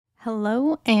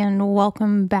Hello and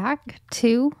welcome back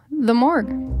to The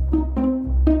Morg.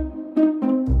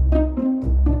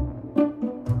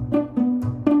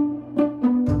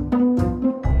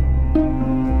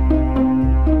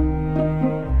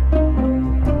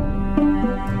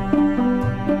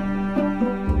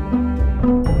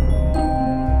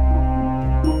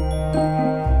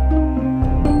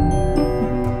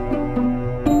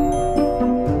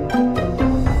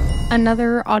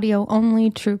 Another audio-only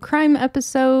true crime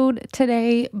episode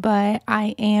today, but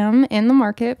I am in the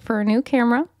market for a new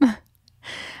camera.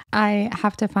 I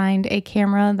have to find a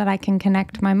camera that I can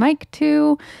connect my mic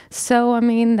to, so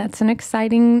that's an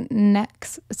exciting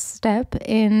next step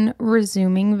in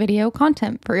resuming video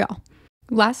content for y'all.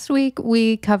 Last week,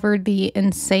 we covered the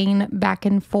insane back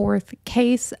and forth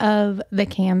case of the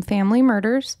Cam family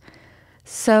murders.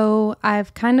 So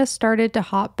I've kind of started to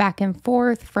hop back and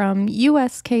forth from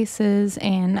US cases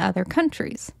and other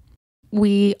countries.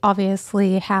 We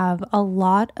obviously have a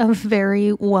lot of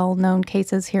very well-known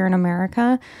cases here in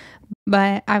America,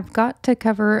 but I've got to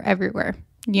cover everywhere,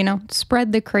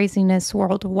 spread the craziness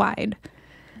worldwide.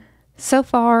 So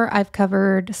far, I've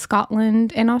covered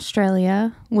Scotland and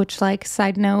Australia, which,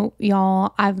 side note,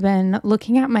 y'all, I've been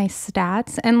looking at my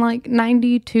stats and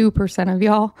 92% of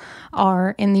y'all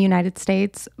are in the United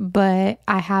States, but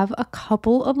I have a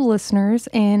couple of listeners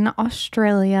in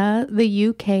Australia, the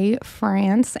UK,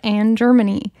 France, and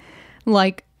Germany.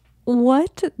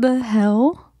 What the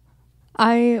hell?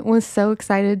 I was so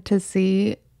excited to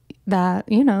see that,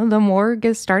 the morgue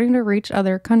is starting to reach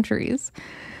other countries.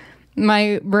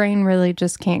 My brain really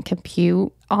just can't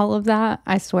compute all of that,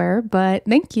 I swear, but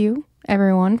thank you,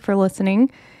 everyone, for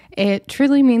listening. It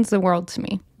truly means the world to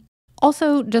me.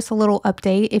 Also, just a little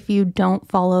update, if you don't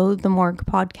follow the Morg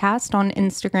podcast on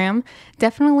Instagram,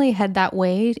 definitely head that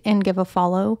way and give a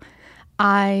follow.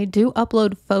 I do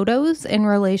upload photos in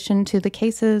relation to the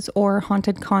cases or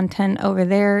haunted content over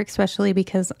there, especially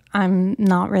because I'm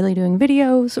not really doing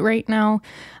videos right now.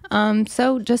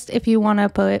 So just if you want to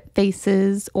put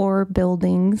faces or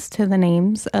buildings to the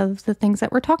names of the things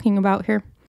that we're talking about here.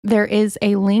 There is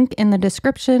a link in the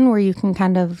description where you can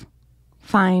kind of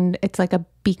find, it's like a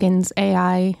Beacons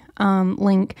AI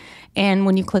link. And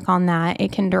when you click on that,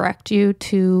 it can direct you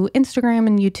to Instagram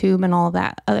and YouTube and all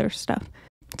that other stuff.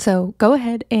 So go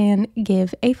ahead and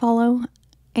give a follow,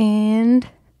 and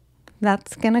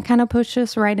that's going to kind of push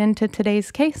us right into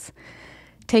today's case,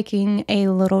 taking a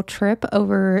little trip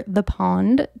over the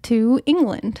pond to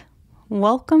England.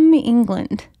 Welcome,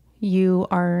 England. You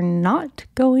are not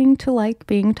going to like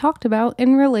being talked about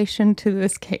in relation to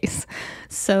this case,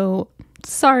 so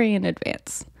sorry in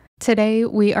advance. Today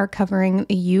we are covering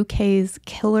the UK's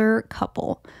killer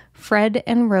couple, Fred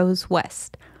and Rose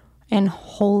West. And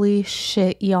holy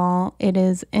shit, y'all, it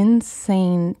is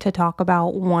insane to talk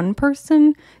about one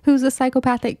person who's a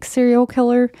psychopathic serial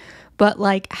killer, but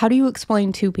how do you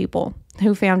explain two people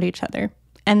who found each other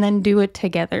and then do it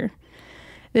together?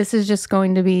 This is just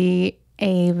going to be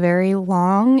a very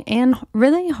long and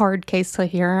really hard case to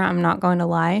hear, I'm not going to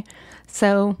lie.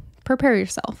 So prepare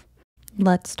yourself.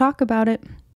 Let's talk about it.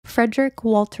 Frederick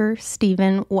Walter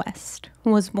Stephen West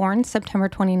was born September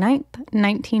 29th,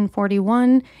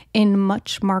 1941 in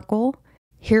Muchmarcle,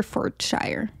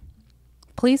 Herefordshire.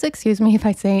 Please excuse me if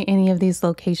I say any of these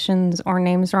locations or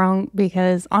names wrong,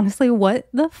 because honestly, what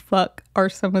the fuck are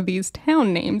some of these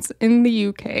town names in the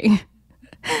UK?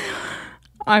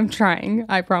 I'm trying.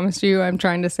 I promise you I'm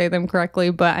trying to say them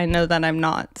correctly, but I know that I'm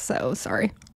not, so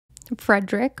sorry.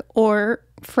 Frederick, or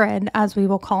Fred as we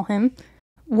will call him,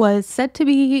 was said to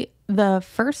be the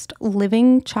first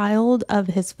living child of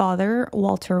his father,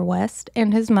 Walter West,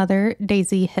 and his mother,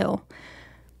 Daisy Hill.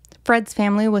 Fred's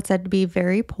family was said to be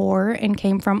very poor and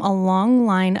came from a long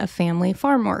line of family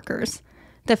farm workers.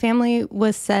 The family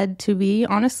was said to be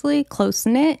honestly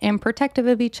close-knit and protective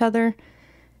of each other.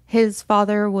 His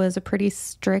father was a pretty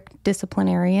strict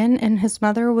disciplinarian, and his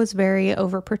mother was very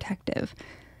overprotective.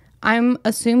 I'm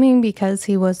assuming because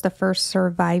he was the first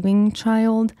surviving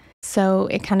child, so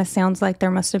it kind of sounds like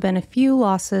there must have been a few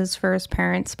losses for his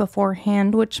parents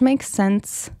beforehand, which makes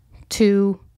sense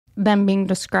to them being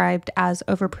described as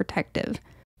overprotective.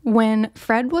 When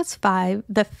Fred was 5,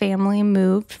 the family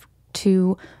moved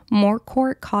to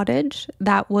Moorcourt Cottage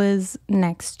that was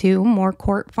next to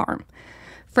Moorcourt Farm.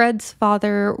 Fred's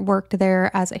father worked there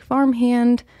as a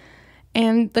farmhand,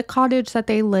 and the cottage that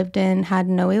they lived in had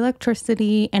no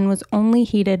electricity and was only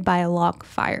heated by a log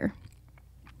fire.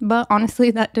 But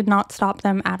honestly, that did not stop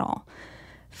them at all.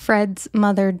 Fred's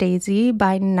mother, Daisy,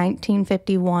 by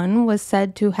 1951, was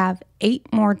said to have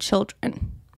 8 more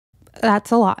children. That's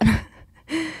a lot.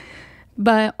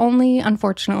 But only,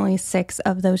 unfortunately, 6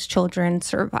 of those children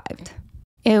survived.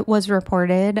 It was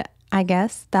reported, I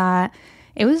guess, that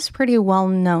it was pretty well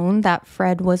known that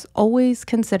Fred was always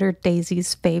considered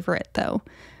Daisy's favorite, though.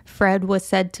 Fred was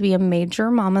said to be a major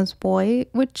mama's boy,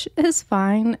 which is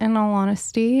fine in all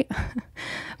honesty.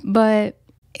 But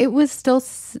it was still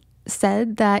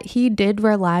said that he did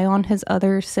rely on his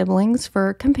other siblings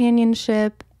for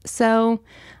companionship. So,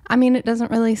 I mean, it doesn't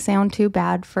really sound too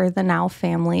bad for the now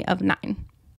family of 9.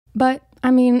 But, I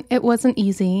mean, it wasn't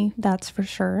easy, that's for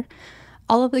sure.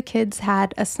 All of the kids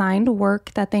had assigned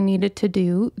work that they needed to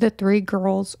do. The 3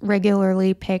 girls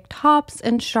regularly picked hops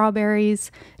and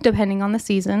strawberries, depending on the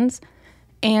seasons,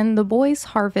 and the boys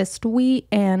harvested wheat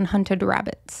and hunted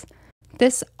rabbits.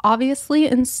 This obviously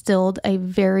instilled a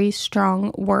very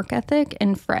strong work ethic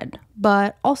in Fred,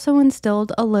 but also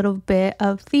instilled a little bit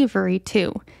of thievery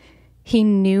too. He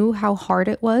knew how hard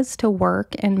it was to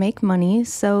work and make money,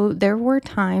 so there were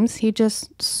times he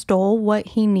just stole what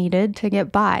he needed to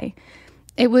get by.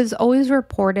 It was always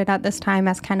reported at this time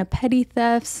as kind of petty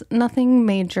thefts, nothing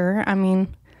major. I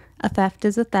mean, a theft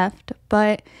is a theft,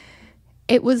 but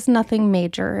it was nothing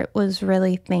major. It was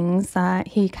really things that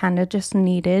he kind of just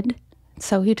needed,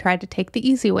 so he tried to take the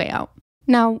easy way out.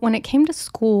 Now, when it came to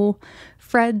school,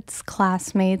 Fred's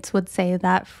classmates would say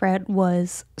that Fred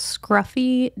was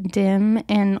scruffy, dim,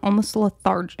 and almost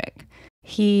lethargic.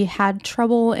 He had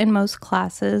trouble in most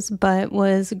classes, but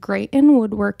was great in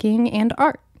woodworking and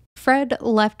art. Fred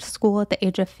left school at the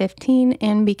age of 15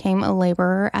 and became a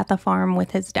laborer at the farm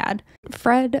with his dad.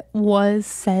 Fred was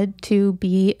said to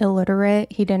be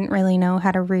illiterate. He didn't really know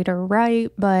how to read or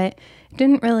write, but it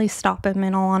didn't really stop him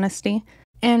in all honesty.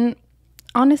 And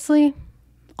honestly,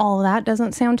 all that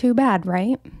doesn't sound too bad,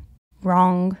 right?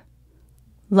 Wrong.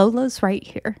 Lola's right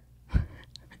here.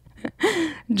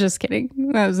 Just kidding.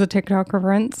 That was a TikTok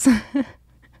reference.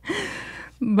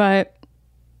 But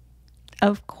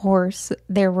of course,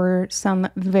 there were some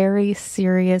very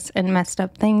serious and messed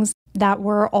up things that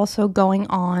were also going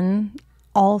on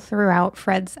all throughout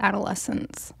Fred's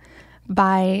adolescence.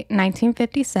 By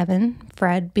 1957,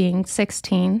 Fred being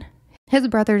 16, his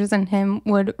brothers and him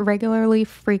would regularly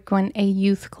frequent a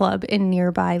youth club in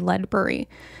nearby Ledbury.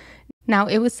 Now,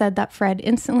 it was said that Fred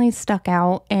instantly stuck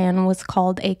out and was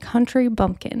called a country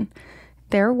bumpkin.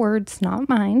 Their words, not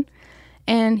mine.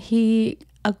 And he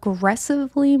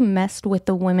aggressively messed with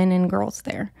the women and girls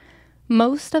there.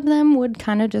 Most of them would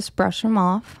kind of just brush him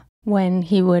off when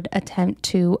he would attempt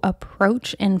to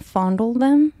approach and fondle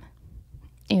them.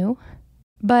 Ew.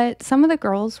 But some of the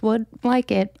girls would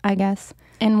like it, I guess.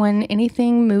 And when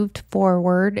anything moved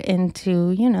forward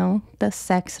into, the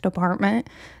sex department,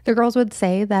 the girls would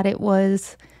say that it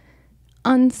was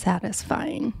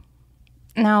unsatisfying.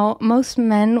 Now, most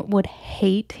men would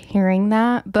hate hearing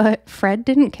that, but Fred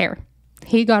didn't care.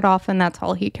 He got off and that's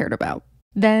all he cared about.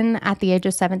 Then, at the age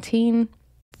of 17,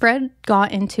 Fred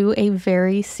got into a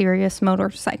very serious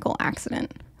motorcycle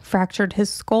accident, fractured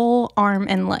his skull, arm,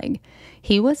 and leg.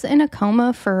 He was in a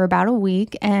coma for about a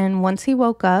week, and once he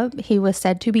woke up, he was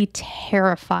said to be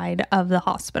terrified of the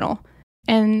hospital.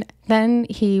 And then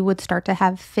he would start to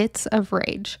have fits of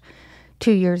rage.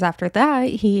 2 years after that,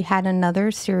 he had another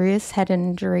serious head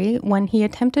injury when he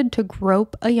attempted to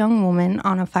grope a young woman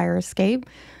on a fire escape.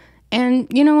 And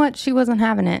you know what? She wasn't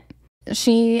having it.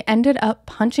 She ended up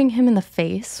punching him in the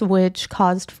face, which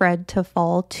caused Fred to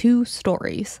fall 2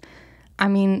 stories. I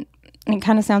mean, it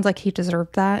kind of sounds like he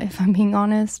deserved that, if I'm being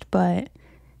honest, but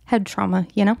head trauma,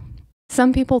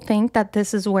 Some people think that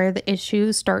this is where the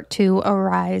issues start to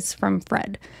arise from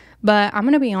Fred. But I'm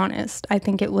going to be honest, I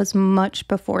think it was much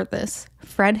before this.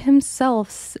 Fred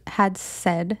himself had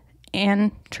said,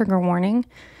 and trigger warning,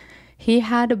 he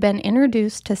had been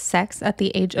introduced to sex at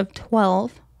the age of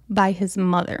 12 by his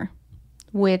mother,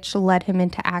 which led him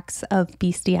into acts of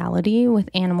bestiality with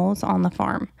animals on the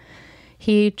farm.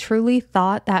 He truly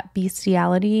thought that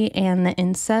bestiality and the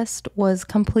incest was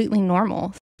completely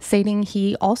normal, stating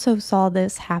he also saw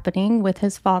this happening with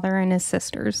his father and his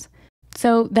sisters.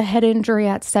 So the head injury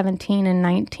at 17 and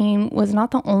 19 was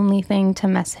not the only thing to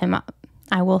mess him up.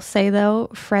 I will say, though,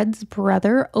 Fred's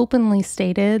brother openly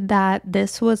stated that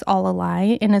this was all a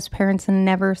lie and his parents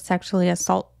never sexually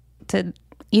assaulted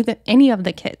any of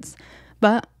the kids.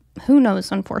 But who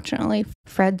knows, unfortunately.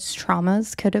 Fred's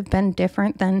traumas could have been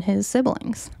different than his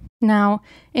siblings. Now,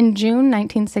 in June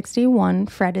 1961,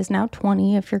 Fred is now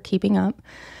 20, if you're keeping up.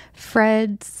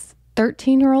 Fred's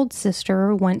 13-year-old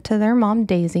sister went to their mom,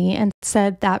 Daisy, and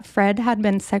said that Fred had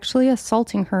been sexually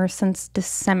assaulting her since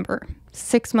December,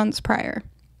 6 months prior.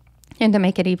 And to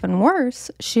make it even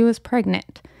worse, she was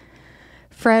pregnant.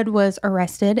 Fred was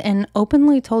arrested and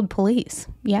openly told police,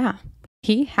 yeah,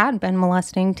 He had been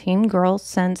molesting teen girls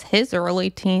since his early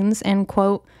teens and,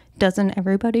 quote, doesn't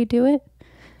everybody do it?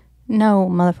 No,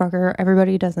 motherfucker,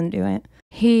 everybody doesn't do it.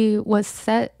 He was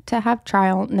set to have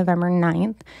trial November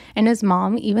 9th, and his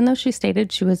mom, even though she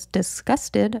stated she was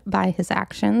disgusted by his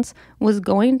actions, was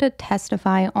going to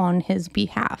testify on his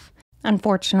behalf.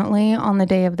 Unfortunately, on the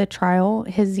day of the trial,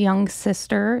 his young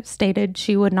sister stated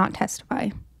she would not testify,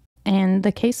 and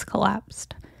the case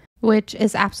collapsed, which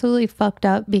is absolutely fucked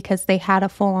up because they had a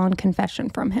full-on confession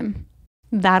from him.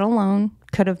 That alone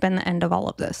could have been the end of all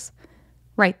of this,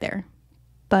 right there.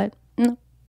 But no,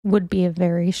 would be a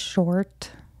very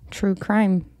short true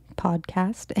crime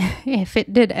podcast if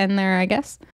it did end there, I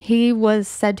guess. He was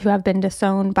said to have been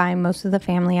disowned by most of the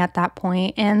family at that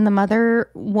point, and the mother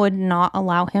would not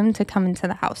allow him to come into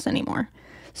the house anymore.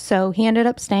 So he ended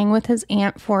up staying with his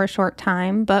aunt for a short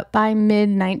time, but by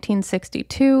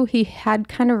mid-1962, he had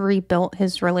kind of rebuilt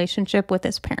his relationship with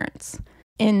his parents.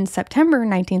 In September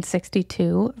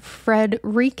 1962, Fred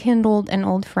rekindled an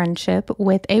old friendship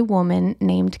with a woman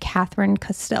named Catherine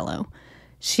Costello.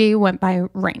 She went by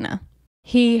Raina.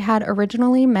 He had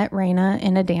originally met Raina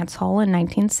in a dance hall in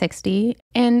 1960,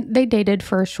 and they dated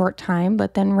for a short time,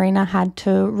 but then Raina had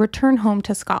to return home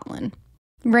to Scotland.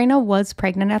 Raina was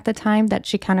pregnant at the time that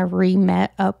she kind of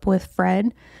re-met up with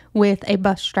Fred, with a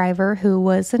bus driver who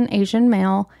was an Asian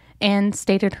male, and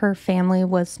stated her family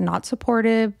was not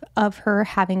supportive of her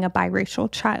having a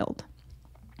biracial child.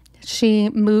 She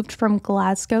moved from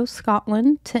Glasgow,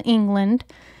 Scotland to England,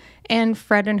 and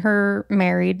Fred and her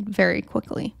married very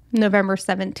quickly, November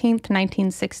 17th,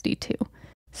 1962,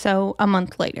 so a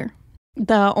month later.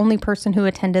 The only person who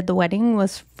attended the wedding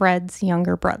was Fred's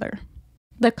younger brother.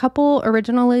 The couple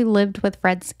originally lived with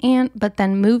Fred's aunt, but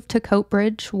then moved to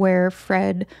Coatbridge, where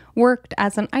Fred worked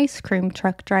as an ice cream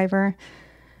truck driver.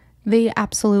 The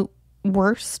absolute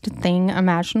worst thing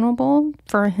imaginable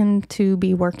for him to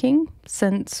be working,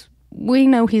 since we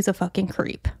know he's a fucking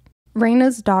creep.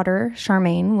 Raina's daughter,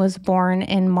 Charmaine, was born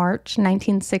in March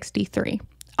 1963.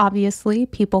 Obviously,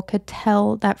 people could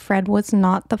tell that Fred was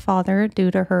not the father due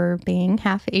to her being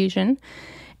half Asian,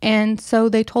 and so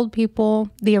they told people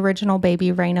the original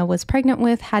baby Raina was pregnant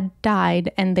with had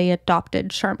died, and they adopted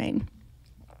Charmaine.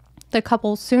 The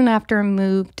couple soon after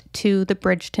moved to the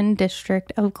Bridgeton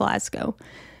district of Glasgow.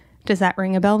 Does that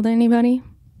ring a bell to anybody?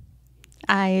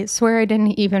 I swear I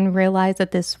didn't even realize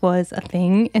that this was a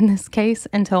thing in this case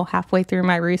until halfway through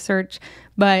my research.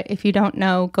 But if you don't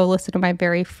know, go listen to my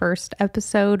very first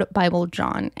episode, Bible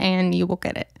John, and you will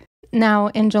get it. Now,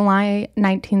 in July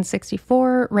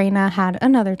 1964, Raina had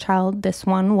another child. This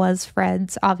one was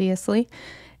Fred's, obviously,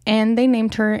 and they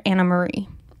named her Anna Marie.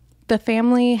 The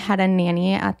family had a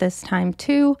nanny at this time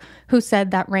too, who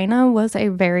said that Raina was a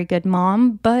very good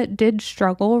mom, but did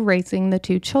struggle raising the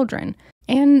two children,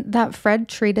 and that Fred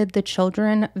treated the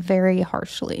children very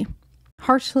harshly.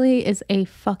 Harshly is a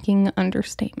fucking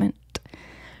understatement.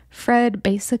 Fred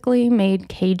basically made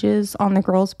cages on the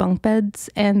girls' bunk beds,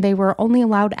 and they were only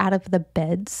allowed out of the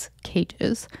beds,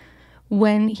 cages,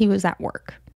 when he was at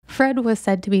work. Fred was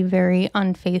said to be very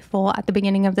unfaithful at the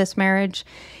beginning of this marriage,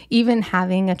 even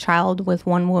having a child with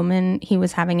one woman he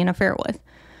was having an affair with.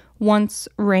 Once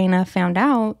Raina found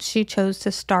out, she chose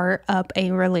to start up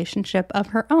a relationship of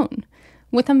her own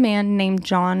with a man named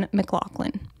John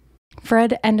McLaughlin.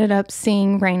 Fred ended up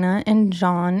seeing Raina and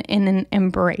John in an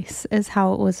embrace, is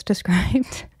how it was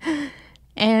described,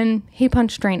 and he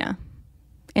punched Raina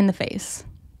in the face.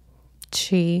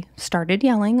 She started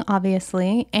yelling,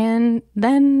 obviously, and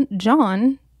then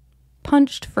John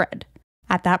punched Fred.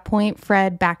 At that point,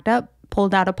 Fred backed up,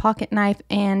 pulled out a pocket knife,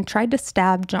 and tried to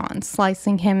stab John,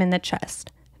 slicing him in the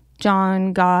chest.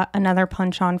 John got another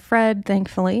punch on Fred,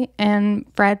 thankfully, and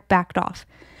Fred backed off.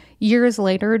 Years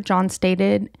later, John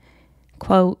stated,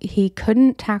 quote, he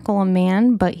couldn't tackle a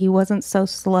man, but he wasn't so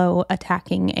slow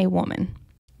attacking a woman.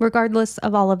 Regardless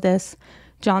of all of this,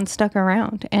 John stuck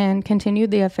around and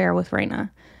continued the affair with Raina.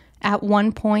 At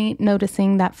one point,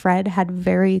 noticing that Fred had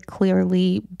very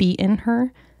clearly beaten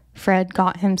her, Fred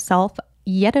got himself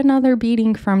yet another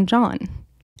beating from John.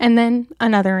 And then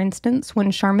another instance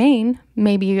when Charmaine,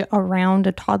 maybe around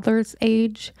a toddler's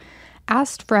age,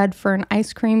 asked Fred for an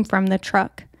ice cream from the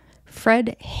truck.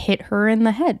 Fred hit her in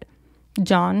the head.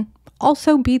 John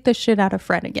also beat the shit out of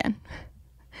Fred again.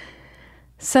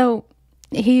 So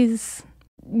he's,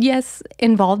 yes,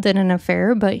 involved in an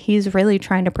affair, but he's really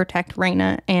trying to protect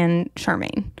Raina and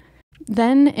Charmaine.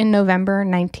 Then in November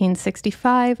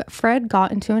 1965, Fred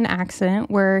got into an accident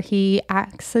where he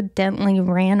accidentally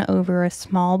ran over a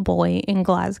small boy in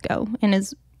Glasgow in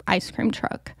his ice cream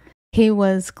truck. He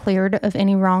was cleared of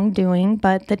any wrongdoing,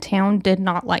 but the town did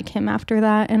not like him after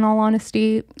that, in all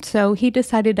honesty. So he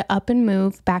decided to up and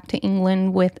move back to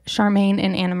England with Charmaine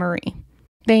and Anna Marie.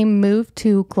 They moved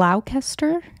to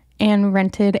Gloucester and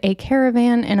rented a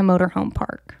caravan in a motorhome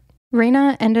park.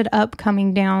 Raina ended up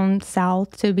coming down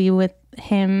south to be with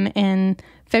him in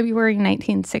February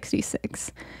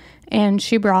 1966. And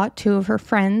she brought two of her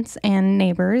friends and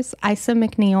neighbors, Isa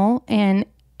McNeil and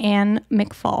Anne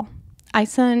McFall.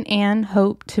 Isa and Anne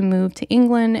hoped to move to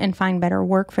England and find better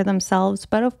work for themselves,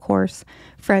 but of course,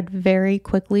 Fred very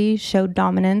quickly showed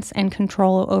dominance and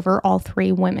control over all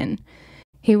three women.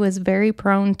 He was very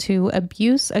prone to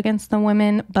abuse against the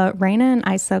women, but Raina and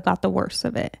Isa got the worst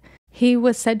of it. He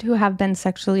was said to have been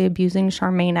sexually abusing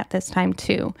Charmaine at this time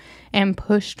too, and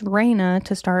pushed Raina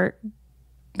to start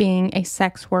being a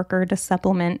sex worker to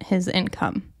supplement his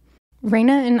income.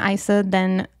 Raina and Isa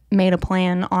then made a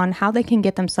plan on how they can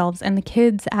get themselves and the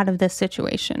kids out of this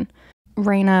situation.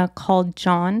 Raina called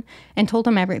John and told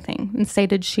him everything and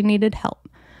stated she needed help.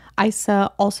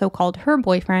 Isa also called her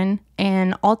boyfriend,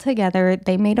 and altogether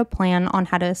they made a plan on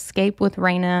how to escape with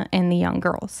Raina and the young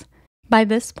girls. By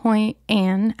this point,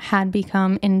 Anne had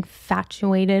become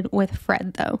infatuated with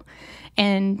Fred though,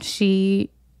 and she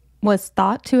was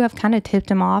thought to have kind of tipped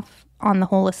him off on the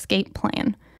whole escape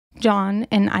plan. John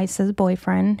and Isa's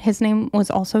boyfriend, his name was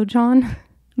also John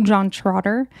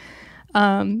Trotter,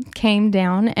 came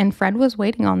down and Fred was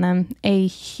waiting on them. A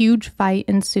huge fight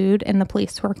ensued and the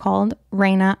police were called.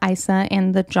 Raina, Isa,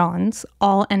 and the Johns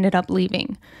all ended up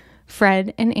leaving.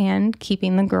 Fred and Anne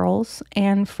keeping the girls,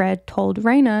 and Fred told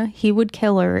Raina he would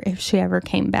kill her if she ever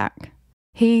came back.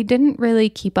 He didn't really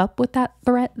keep up with that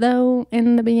threat, though,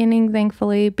 in the beginning,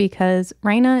 thankfully, because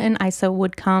Raina and Isa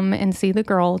would come and see the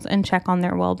girls and check on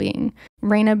their well-being.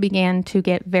 Raina began to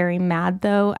get very mad,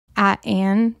 though, at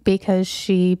Anne because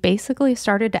she basically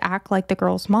started to act like the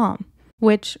girl's mom,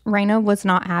 which Raina was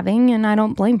not having, and I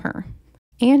don't blame her.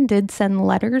 Anne did send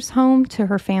letters home to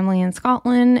her family in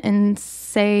Scotland and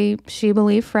say she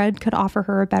believed Fred could offer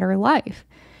her a better life.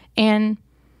 And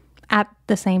at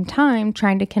the same time,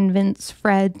 trying to convince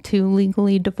Fred to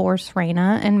legally divorce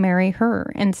Raina and marry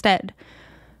her instead.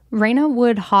 Raina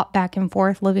would hop back and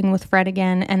forth living with Fred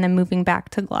again and then moving back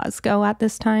to Glasgow at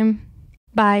this time.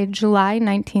 By July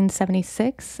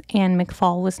 1976, Anne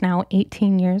McFall was now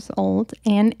 18 years old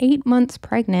and 8 months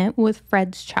pregnant with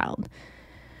Fred's child.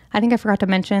 I think I forgot to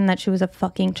mention that she was a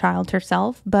fucking child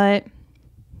herself, but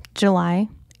July,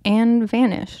 Anne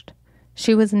vanished.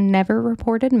 She was never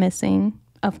reported missing,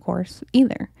 of course,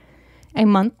 either. A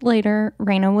month later,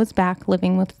 Raina was back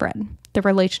living with Fred. The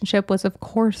relationship was, of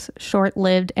course,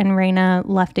 short-lived, and Raina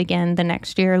left again the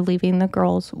next year, leaving the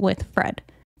girls with Fred.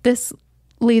 This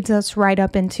leads us right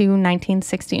up into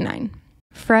 1969.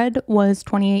 Fred was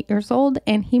 28 years old,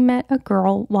 and he met a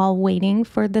girl while waiting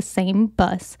for the same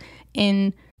bus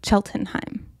in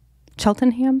Cheltenham?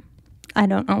 I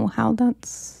don't know how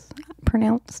that's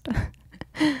pronounced.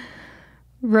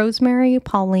 Rosemary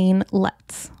Pauline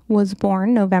Letts was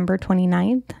born November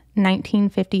 29th,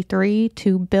 1953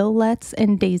 to Bill Letts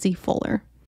and Daisy Fuller.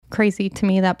 Crazy to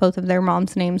me that both of their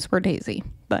moms' names were Daisy,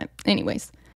 but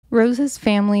anyways. Rose's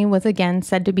family was again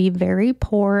said to be very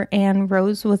poor, and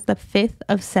Rose was the fifth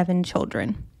of 7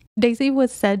 children. Daisy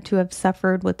was said to have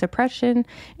suffered with depression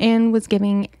and was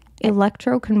giving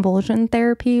electroconvulsion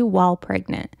therapy while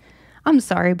pregnant. I'm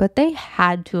sorry, but they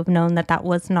had to have known that that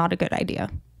was not a good idea.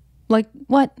 Like,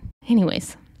 what?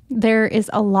 Anyways, there is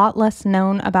a lot less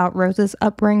known about Rose's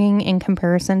upbringing in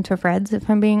comparison to Fred's, if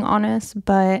I'm being honest,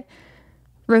 but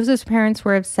Rose's parents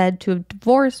were said to have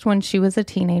divorced when she was a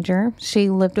teenager.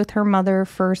 She lived with her mother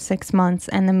for 6 months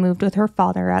and then moved with her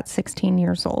father at 16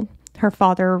 years old. Her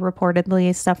father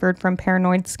reportedly suffered from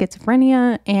paranoid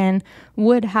schizophrenia and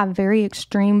would have very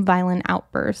extreme violent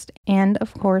outbursts, and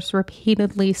of course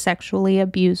repeatedly sexually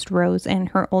abused Rose and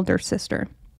her older sister.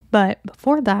 But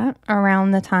before that,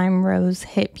 around the time Rose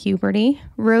hit puberty,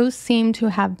 Rose seemed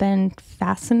to have been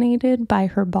fascinated by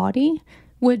her body,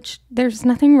 which there's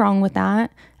nothing wrong with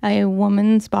that. A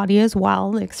woman's body as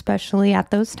well, especially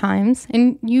at those times,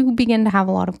 and you begin to have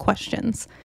a lot of questions.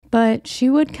 But she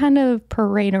would kind of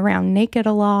parade around naked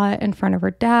a lot in front of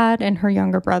her dad and her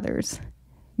younger brothers.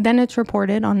 Then it's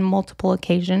reported on multiple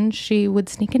occasions she would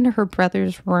sneak into her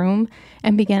brother's room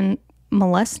and begin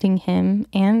molesting him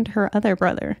and her other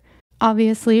brother.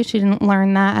 Obviously, she didn't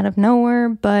learn that out of nowhere,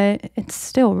 but it's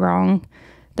still wrong.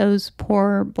 Those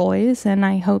poor boys, and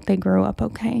I hope they grow up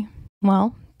okay.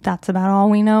 Well, that's about all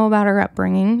we know about her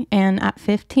upbringing, and at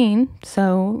 15,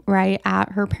 so right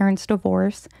at her parents'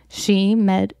 divorce, she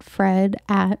met Fred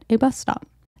at a bus stop.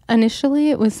 Initially,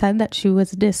 it was said that she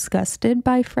was disgusted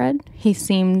by Fred. He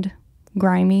seemed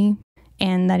grimy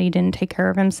and that he didn't take care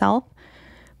of himself.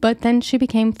 But then she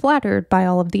became flattered by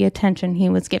all of the attention he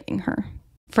was giving her.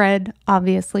 Fred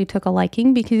obviously took a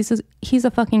liking because he's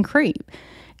a fucking creep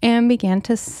and began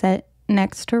to sit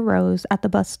next to Rose at the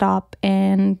bus stop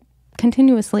and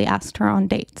continuously asked her on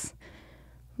dates.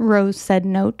 Rose said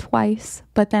no twice,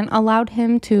 but then allowed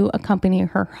him to accompany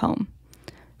her home.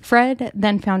 Fred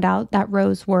then found out that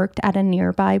Rose worked at a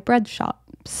nearby bread shop,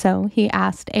 so he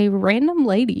asked a random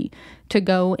lady to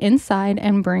go inside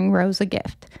and bring Rose a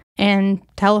gift and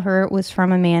tell her it was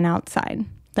from a man outside.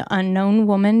 The unknown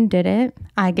woman did it.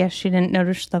 I guess she didn't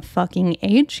notice the fucking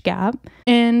age gap.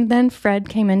 And then Fred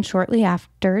came in shortly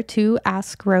after to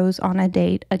ask Rose on a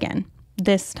date again.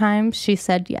 This time she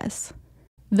said yes.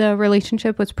 The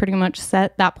relationship was pretty much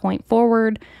set that point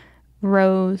forward.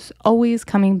 Rose always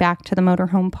coming back to the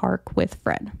motorhome park with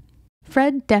Fred.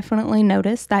 Fred definitely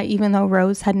noticed that even though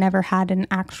Rose had never had an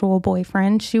actual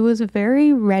boyfriend, she was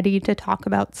very ready to talk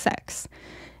about sex.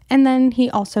 And then he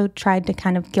also tried to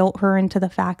kind of guilt her into the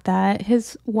fact that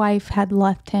his wife had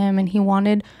left him and he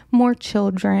wanted more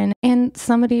children and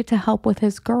somebody to help with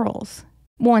his girls.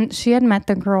 Once she had met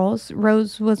the girls,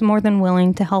 Rose was more than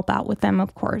willing to help out with them,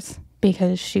 of course,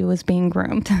 because she was being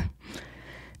groomed.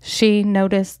 She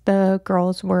noticed the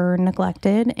girls were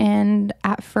neglected and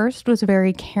at first was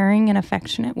very caring and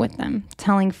affectionate with them,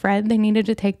 telling Fred they needed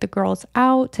to take the girls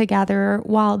out to gather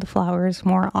wildflowers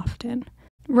more often.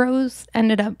 Rose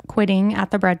ended up quitting at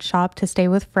the bread shop to stay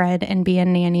with Fred and be a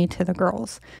nanny to the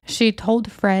girls. She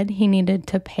told Fred he needed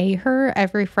to pay her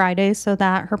every Friday so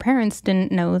that her parents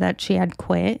didn't know that she had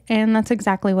quit, and that's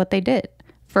exactly what they did,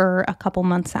 for a couple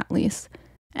months at least.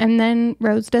 And then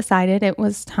Rose decided it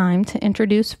was time to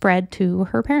introduce Fred to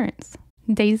her parents.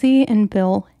 Daisy and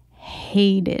Bill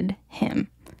hated him.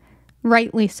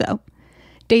 Rightly so.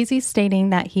 Daisy stating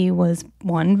that he was,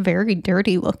 one, very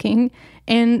dirty looking,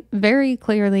 and very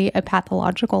clearly a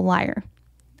pathological liar.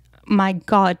 My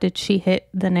God, did she hit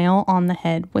the nail on the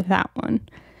head with that one.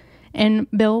 And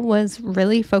Bill was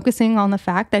really focusing on the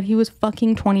fact that he was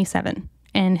fucking 27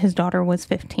 and his daughter was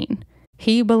 15.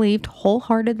 He believed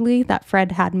wholeheartedly that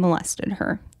Fred had molested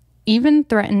her. Even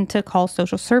threatened to call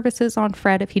social services on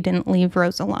Fred if he didn't leave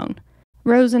Rose alone.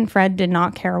 Rose and Fred did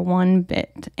not care one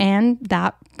bit, and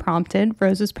that prompted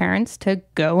Rose's parents to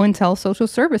go and tell social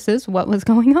services what was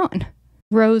going on.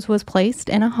 Rose was placed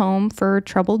in a home for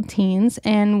troubled teens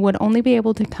and would only be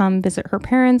able to come visit her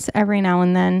parents every now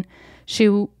and then.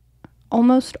 She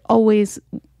almost always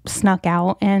snuck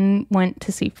out and went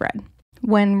to see Fred.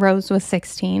 When Rose was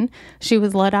 16, she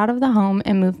was let out of the home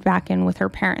and moved back in with her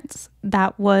parents.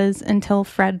 That was until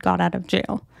Fred got out of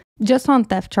jail. Just on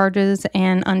theft charges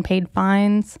and unpaid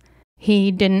fines.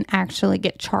 He didn't actually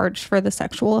get charged for the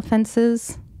sexual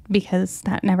offenses because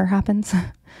that never happens.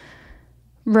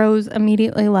 Rose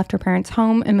immediately left her parents'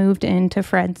 home and moved into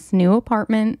Fred's new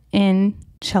apartment in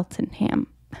Cheltenham.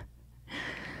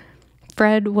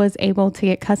 Fred was able to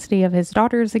get custody of his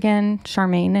daughters again,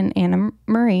 Charmaine and Anna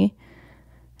Marie,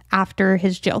 after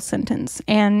his jail sentence.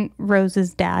 And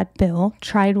Rose's dad, Bill,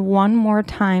 tried one more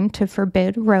time to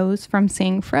forbid Rose from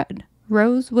seeing Fred.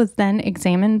 Rose was then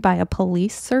examined by a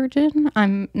police surgeon.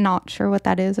 I'm not sure what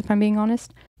that is, if I'm being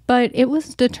honest. But it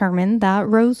was determined that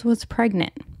Rose was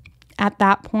pregnant. At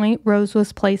that point, Rose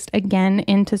was placed again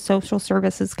into social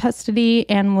services custody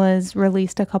and was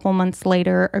released a couple months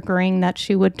later, agreeing that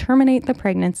she would terminate the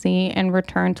pregnancy and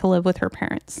return to live with her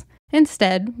parents.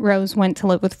 Instead, Rose went to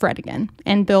live with Fred again,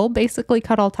 and Bill basically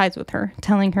cut all ties with her,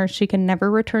 telling her she could never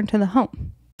return to the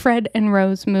home. Fred and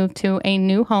Rose moved to a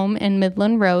new home in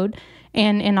Midland Road,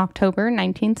 and in October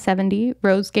 1970,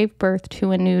 Rose gave birth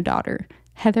to a new daughter,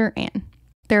 Heather Ann.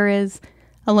 There is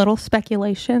a little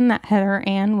speculation that Heather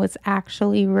Ann was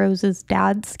actually Rose's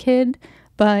dad's kid,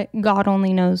 but God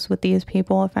only knows with these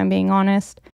people, if I'm being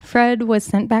honest. Fred was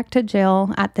sent back to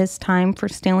jail at this time for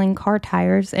stealing car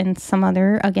tires and some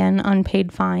other, again,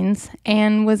 unpaid fines,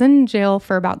 and was in jail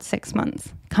for about 6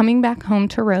 months. Coming back home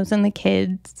to Rose and the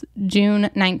kids, June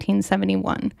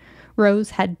 1971.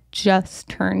 Rose had just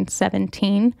turned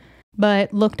 17,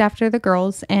 but looked after the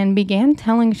girls and began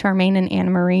telling Charmaine and Anna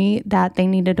Marie that they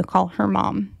needed to call her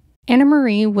mom. Anna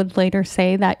Marie would later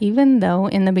say that even though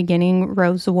in the beginning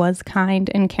Rose was kind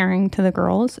and caring to the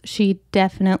girls, she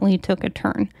definitely took a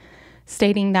turn,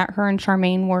 stating that her and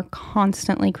Charmaine were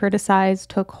constantly criticized,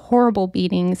 took horrible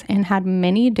beatings, and had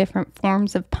many different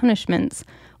forms of punishments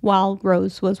while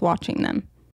Rose was watching them.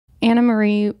 Anna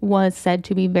Marie was said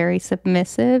to be very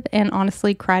submissive and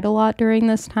honestly cried a lot during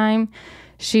this time.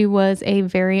 She was a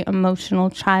very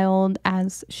emotional child,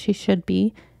 as she should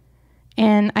be.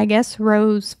 And I guess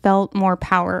Rose felt more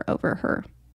power over her.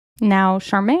 Now,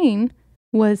 Charmaine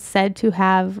was said to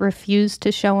have refused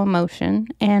to show emotion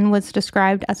and was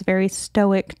described as very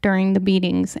stoic during the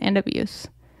beatings and abuse.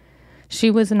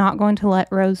 She was not going to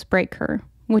let Rose break her,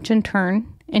 which in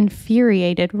turn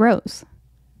infuriated Rose.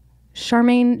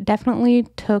 Charmaine definitely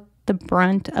took the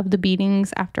brunt of the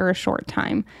beatings after a short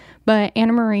time, but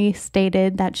Anna Marie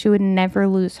stated that she would never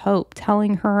lose hope,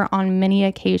 telling her on many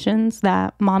occasions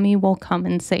that Mommy will come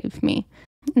and save me.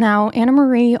 Now, Anna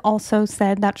Marie also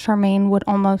said that Charmaine would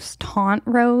almost taunt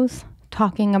Rose,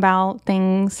 talking about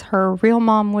things her real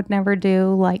mom would never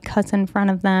do, like cuss in front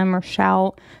of them or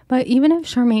shout. But even if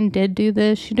Charmaine did do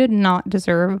this, she did not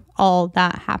deserve all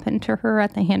that happened to her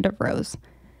at the hand of Rose.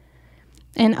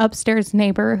 An upstairs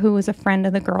neighbor who was a friend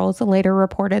of the girls later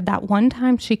reported that one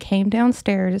time she came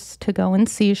downstairs to go and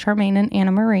see Charmaine and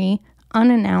Anna Marie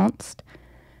unannounced,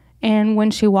 and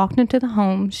when she walked into the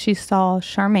home, she saw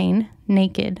Charmaine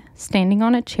naked, standing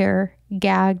on a chair,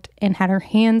 gagged, and had her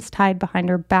hands tied behind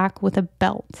her back with a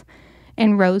belt,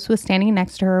 and Rose was standing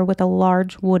next to her with a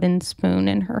large wooden spoon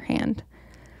in her hand.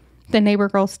 The neighbor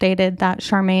girl stated that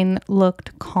Charmaine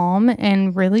looked calm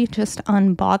and really just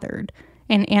unbothered,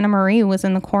 and Anna Marie was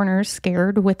in the corner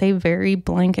scared with a very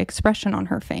blank expression on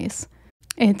her face.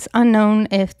 It's unknown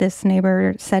if this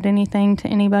neighbor said anything to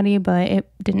anybody, but it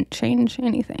didn't change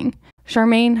anything.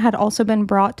 Charmaine had also been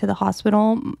brought to the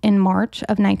hospital in March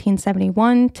of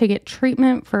 1971 to get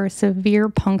treatment for a severe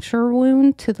puncture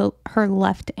wound to her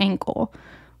left ankle.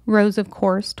 Rose, of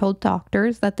course, told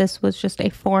doctors that this was just a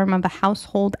form of a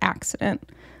household accident.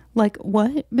 Like,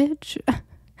 what, bitch?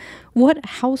 What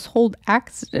household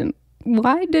accident?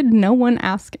 Why did no one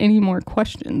ask any more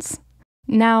questions?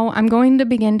 Now, I'm going to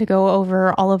begin to go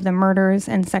over all of the murders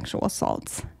and sexual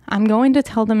assaults. I'm going to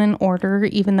tell them in order,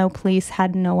 even though police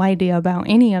had no idea about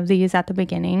any of these at the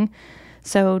beginning.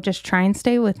 So just try and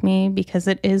stay with me because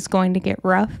it is going to get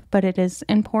rough, but it is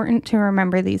important to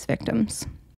remember these victims.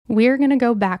 We're going to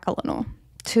go back a little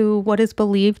to what is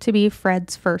believed to be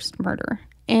Fred's first murder.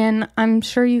 And I'm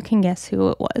sure you can guess who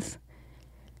it was.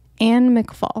 Anne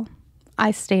McFall.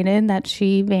 I stated that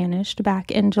she vanished back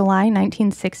in July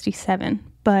 1967,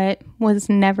 but was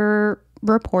never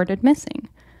reported missing.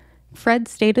 Fred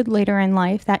stated later in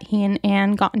life that he and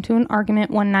Anne got into an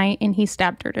argument one night and he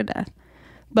stabbed her to death.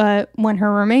 But when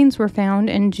her remains were found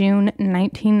in June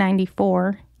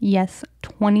 1994, yes,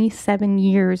 27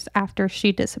 years after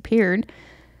she disappeared,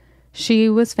 she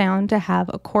was found to have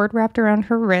a cord wrapped around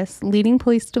her wrist, leading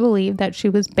police to believe that she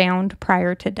was bound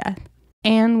prior to death.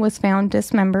 Anne was found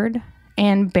dismembered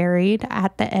and buried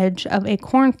at the edge of a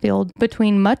cornfield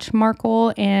between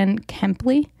Muchmarkle and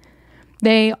Kempley.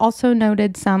 They also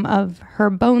noted some of her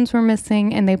bones were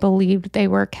missing and they believed they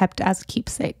were kept as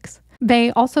keepsakes. They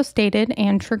also stated,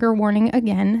 and trigger warning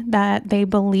again, that they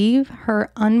believe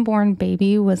her unborn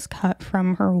baby was cut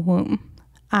from her womb.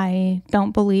 I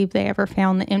don't believe they ever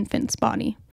found the infant's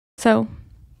body. So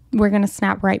we're going to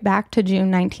snap right back to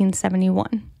June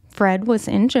 1971. Fred was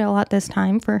in jail at this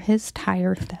time for his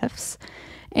tire thefts,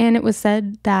 and it was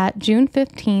said that June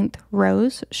 15th,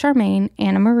 Rose, Charmaine,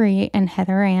 Anna Marie, and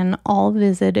Heather Ann all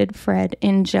visited Fred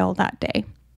in jail that day.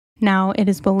 Now, it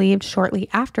is believed shortly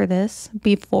after this,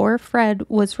 before Fred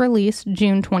was released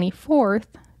June 24th,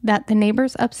 that the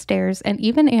neighbors upstairs and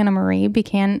even Anna Marie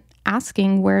began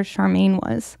asking where Charmaine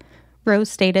was. Rose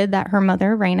stated that her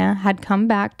mother, Raina, had come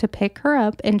back to pick her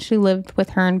up and she lived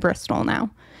with her in Bristol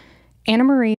now. Anna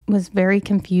Marie was very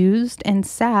confused and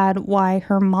sad why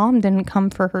her mom didn't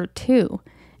come for her too.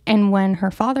 And when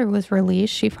her father was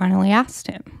released, she finally asked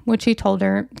him, which he told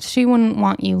her, "She wouldn't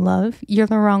want you, love. You're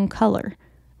the wrong color."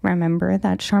 Remember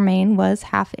that Charmaine was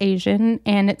half Asian,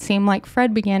 and it seemed like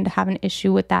Fred began to have an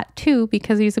issue with that too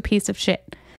because he's a piece of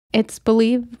shit. It's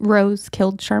believed Rose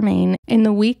killed Charmaine in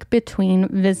the week between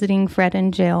visiting Fred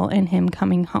in jail and him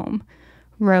coming home.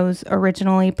 Rose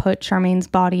originally put Charmaine's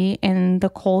body in the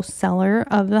coal cellar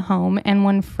of the home, and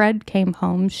when Fred came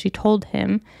home, she told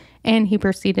him, and he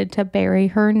proceeded to bury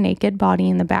her naked body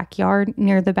in the backyard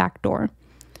near the back door.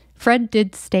 Fred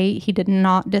did state he did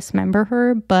not dismember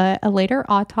her, but a later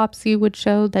autopsy would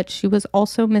show that she was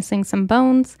also missing some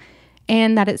bones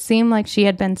and that it seemed like she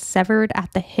had been severed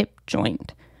at the hip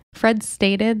joint. Fred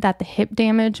stated that the hip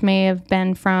damage may have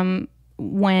been from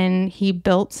when he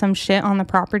built some shit on the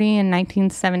property in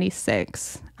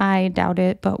 1976. I doubt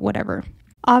it, but whatever.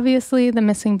 Obviously, the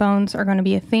missing bones are going to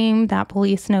be a theme that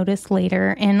police noticed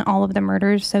later in all of the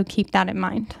murders, so keep that in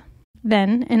mind.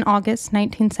 Then, in August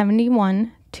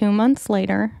 1971, 2 months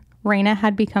later, Raina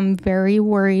had become very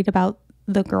worried about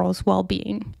the girl's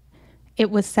well-being. It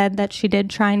was said that she did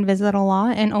try and visit a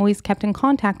lot and always kept in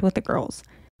contact with the girls.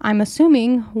 I'm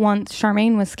assuming once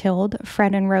Charmaine was killed,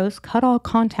 Fred and Rose cut all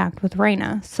contact with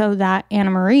Raina so that Anna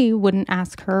Marie wouldn't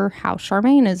ask her how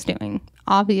Charmaine is doing.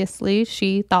 Obviously,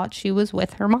 she thought she was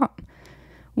with her mom.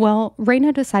 Well,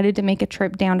 Raina decided to make a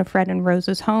trip down to Fred and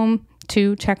Rose's home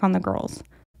to check on the girls.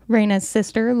 Raina's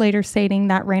sister later stating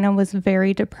that Raina was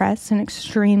very depressed and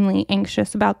extremely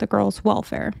anxious about the girls'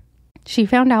 welfare. She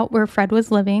found out where Fred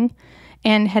was living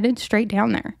and headed straight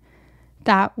down there.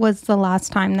 That was the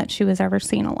last time that she was ever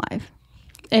seen alive.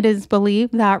 It is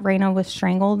believed that Raina was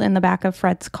strangled in the back of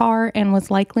Fred's car and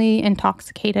was likely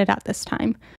intoxicated at this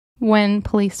time. When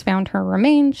police found her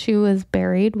remains, she was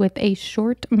buried with a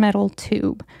short metal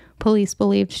tube. Police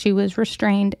believed she was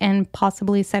restrained and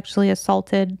possibly sexually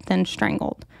assaulted, then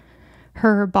strangled.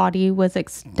 Her body was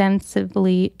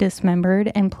extensively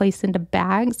dismembered and placed into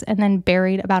bags and then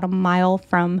buried about a mile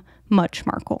from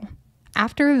Muchmarkle.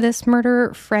 After this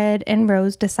murder, Fred and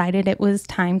Rose decided it was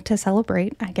time to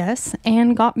celebrate, I guess,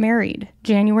 and got married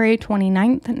January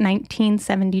 29th,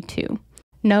 1972.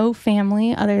 No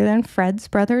family other than Fred's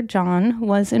brother John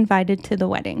was invited to the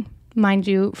wedding. Mind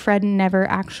you, Fred never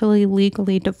actually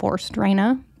legally divorced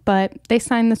Raina, but they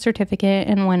signed the certificate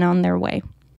and went on their way.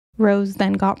 Rose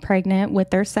then got pregnant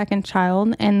with their second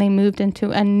child, and they moved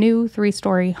into a new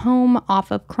 3-story home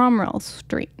off of Cromwell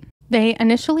Street. They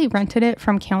initially rented it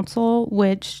from council,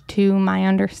 which to my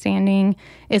understanding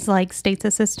is like state's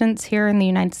assistance here in the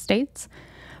United States.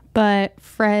 But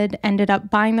Fred ended up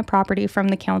buying the property from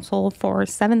the council for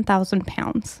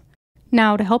 £7,000.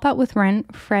 Now, to help out with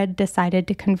rent, Fred decided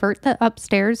to convert the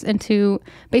upstairs into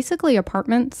basically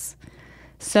apartments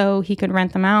so he could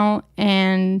rent them out,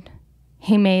 and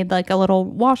he made like a little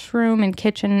washroom and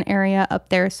kitchen area up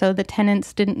there so the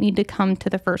tenants didn't need to come to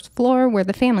the first floor where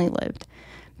the family lived.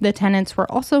 The tenants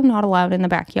were also not allowed in the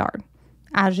backyard.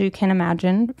 As you can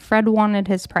imagine, Fred wanted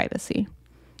his privacy.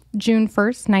 June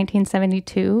 1st,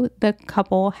 1972, the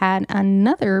couple had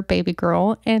another baby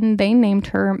girl, and they named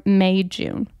her May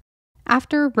June.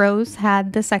 After Rose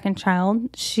had the second child,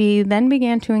 she then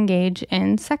began to engage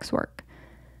in sex work.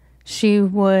 She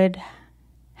would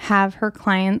have her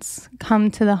clients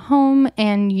come to the home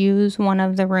and use one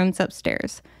of the rooms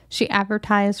upstairs. She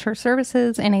advertised her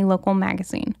services in a local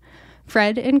magazine.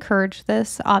 Fred encouraged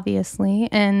this, obviously,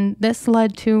 and this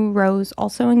led to Rose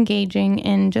also engaging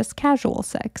in just casual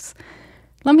sex.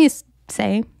 Let me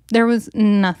say, there was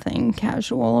nothing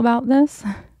casual about this.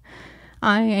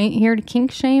 I ain't here to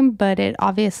kink shame, but it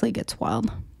obviously gets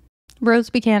wild. Rose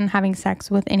began having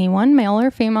sex with anyone, male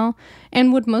or female,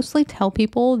 and would mostly tell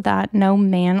people that no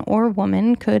man or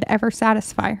woman could ever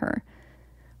satisfy her.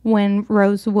 When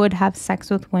Rose would have sex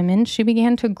with women, she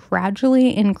began to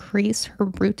gradually increase her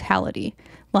brutality,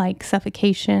 like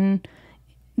suffocation,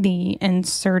 the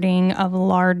inserting of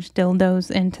large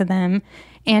dildos into them,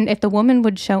 and if the woman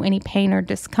would show any pain or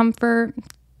discomfort,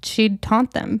 she'd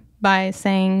taunt them by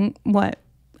saying, "What,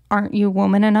 aren't you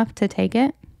woman enough to take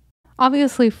it?"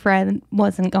 Obviously, Fred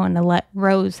wasn't going to let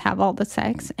Rose have all the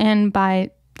sex, and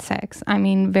by sex, I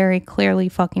mean very clearly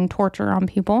fucking torture on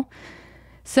people.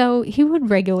 So he would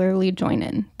regularly join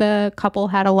in. The couple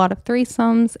had a lot of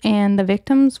threesomes, and the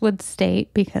victims would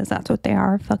state, because that's what they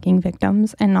are, fucking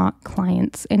victims and not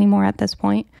clients anymore at this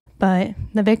point, but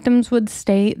the victims would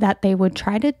state that they would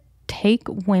try to take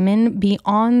women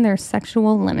beyond their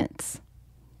sexual limits.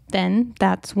 Then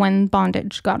that's when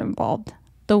bondage got involved.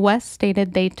 The West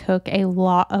stated they took a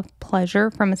lot of pleasure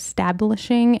from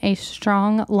establishing a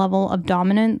strong level of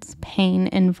dominance, pain,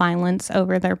 and violence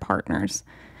over their partners.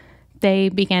 They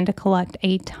began to collect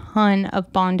a ton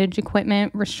of bondage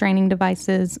equipment, restraining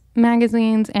devices,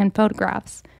 magazines, and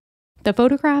photographs. The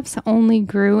photographs only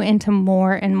grew into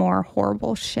more and more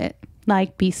horrible shit,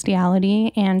 like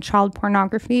bestiality and child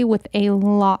pornography with a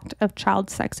lot of child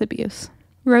sex abuse.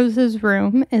 Rose's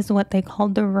room is what they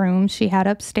called the room she had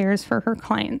upstairs for her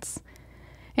clients.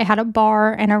 It had a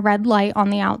bar and a red light on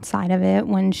the outside of it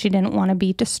when she didn't want to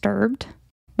be disturbed,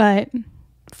 but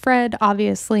Fred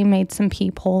obviously made some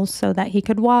peepholes so that he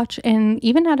could watch, and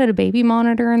even added a baby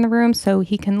monitor in the room so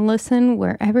he can listen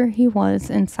wherever he was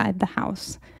inside the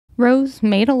house. Rose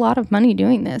made a lot of money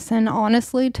doing this and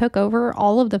honestly took over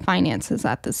all of the finances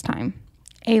at this time.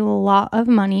 A lot of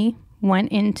money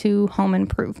went into home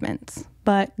improvements,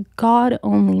 but God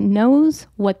only knows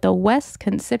what the West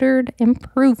considered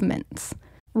improvements.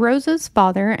 Rose's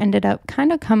father ended up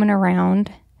kind of coming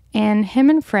around, and him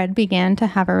and Fred began to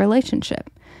have a relationship.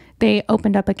 They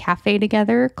opened up a cafe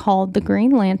together called the Green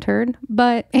Lantern,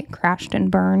 but it crashed and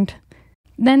burned.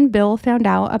 Then Bill found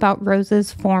out about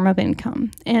Rose's form of income,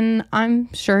 and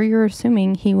I'm sure you're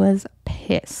assuming he was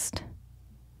pissed.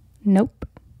 Nope.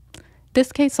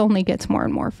 This case only gets more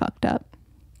and more fucked up.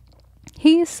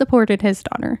 He supported his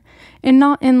daughter, and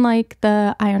not in like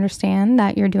the, I understand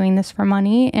that you're doing this for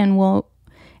money and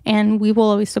we will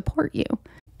always support you,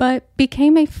 but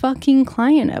became a fucking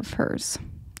client of hers.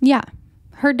 Yeah,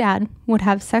 her dad would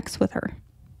have sex with her.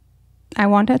 I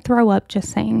want to throw up just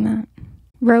saying that.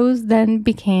 Rose then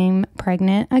became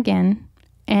pregnant again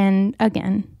and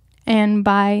again, and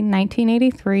by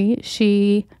 1983,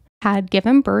 she had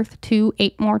given birth to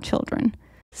 8 more children,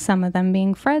 some of them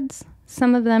being Fred's,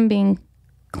 some of them being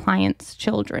clients'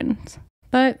 children.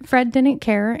 But Fred didn't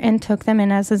care and took them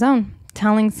in as his own,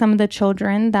 telling some of the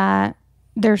children that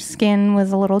their skin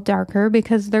was a little darker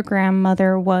because their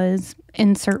grandmother was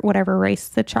insert whatever race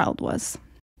the child was.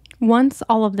 Once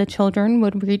all of the children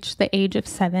would reach the age of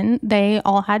 7, they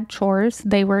all had chores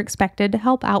they were expected to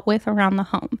help out with around the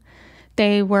home.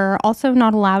 They were also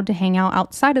not allowed to hang out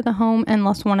outside of the home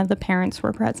unless one of the parents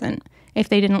were present. If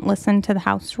they didn't listen to the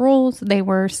house rules, they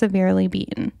were severely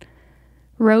beaten.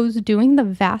 Rose doing the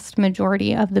vast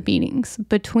majority of the beatings.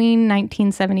 Between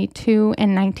 1972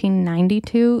 and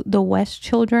 1992, the West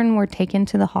children were taken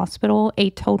to the hospital a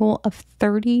total of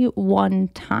 31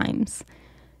 times.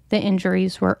 The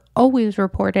injuries were always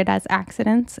reported as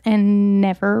accidents and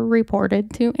never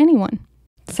reported to anyone.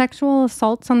 Sexual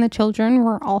assaults on the children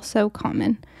were also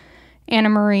common. Anna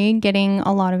Marie getting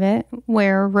a lot of it,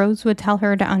 where Rose would tell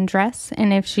her to undress,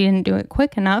 and if she didn't do it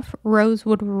quick enough, Rose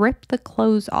would rip the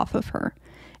clothes off of her,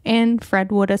 and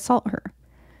Fred would assault her.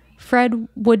 Fred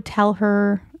would tell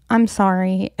her, "I'm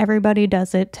sorry, everybody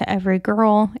does it to every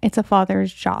girl. It's a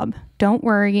father's job. Don't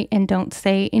worry and don't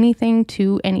say anything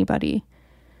to anybody."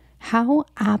 How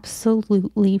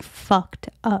absolutely fucked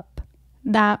up.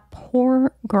 That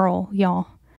poor girl, y'all.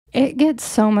 It gets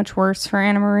so much worse for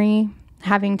Anna Marie,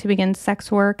 having to begin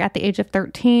sex work at the age of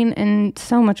 13, and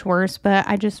so much worse, but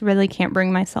I just really can't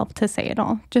bring myself to say it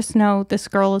all. Just know this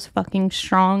girl is fucking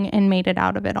strong and made it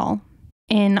out of it all.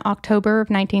 In October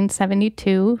of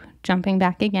 1972, jumping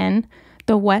back again,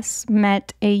 the Wests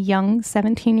met a young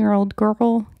 17-year-old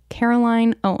girl,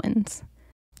 Caroline Owens.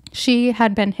 She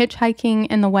had been hitchhiking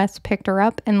and the Wests picked her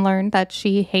up and learned that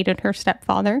she hated her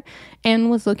stepfather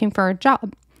and was looking for a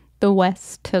job. The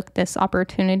Wests took this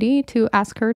opportunity to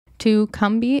ask her to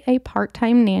come be a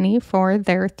part-time nanny for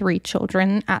their 3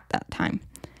 children at that time.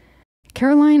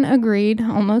 Caroline agreed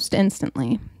almost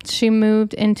instantly. She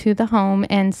moved into the home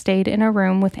and stayed in a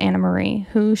room with Anna Marie,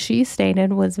 who she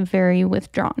stated was very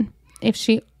withdrawn. If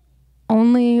she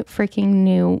only freaking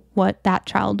knew what that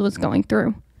child was going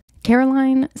through.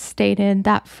 Caroline stated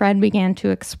that Fred began to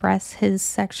express his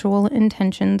sexual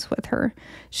intentions with her.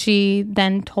 She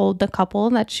then told the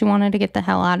couple that she wanted to get the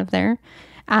hell out of there.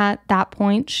 At that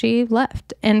point, she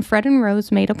left, and Fred and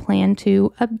Rose made a plan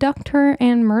to abduct her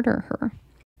and murder her.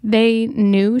 They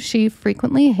knew she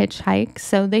frequently hitchhiked,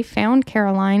 so they found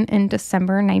Caroline in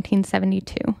December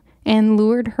 1972 and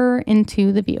lured her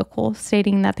into the vehicle,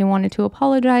 stating that they wanted to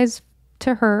apologize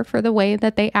to her for the way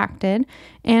that they acted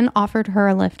and offered her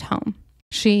a lift home.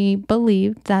 She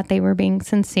believed that they were being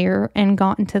sincere and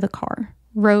got into the car,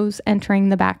 Rose entering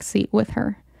the back seat with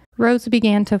her. Rose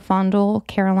began to fondle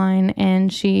Caroline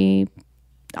and she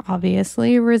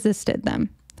obviously resisted them.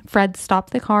 Fred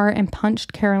stopped the car and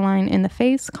punched Caroline in the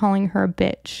face, calling her a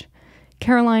bitch.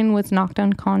 Caroline was knocked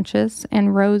unconscious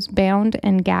and Rose bound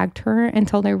and gagged her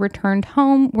until they returned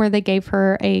home, where they gave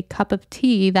her a cup of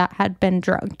tea that had been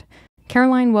drugged.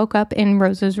 Caroline woke up in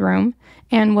Rose's room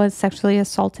and was sexually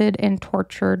assaulted and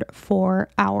tortured for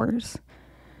hours.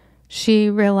 She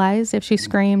realized if she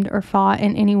screamed or fought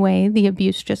in any way, the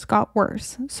abuse just got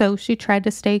worse, so she tried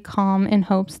to stay calm in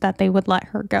hopes that they would let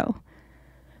her go.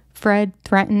 Fred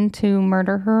threatened to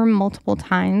murder her multiple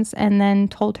times and then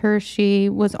told her she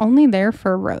was only there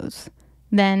for Rose,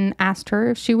 then asked her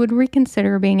if she would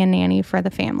reconsider being a nanny for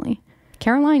the family.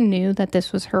 Caroline knew that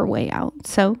this was her way out,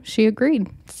 so she agreed,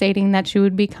 stating that she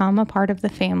would become a part of the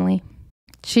family.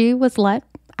 She was let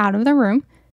out of the room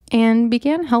and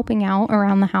began helping out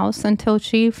around the house until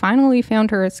she finally found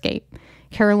her escape.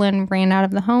 Caroline ran out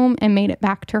of the home and made it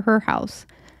back to her house.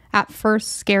 At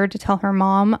first scared to tell her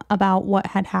mom about what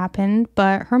had happened,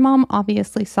 but her mom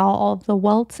obviously saw all of the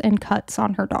welts and cuts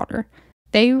on her daughter.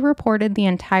 They reported the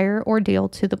entire ordeal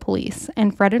to the police,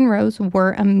 and Fred and Rose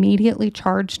were immediately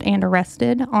charged and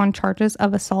arrested on charges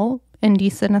of assault,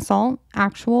 indecent assault,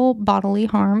 actual bodily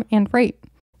harm, and rape.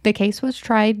 The case was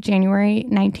tried January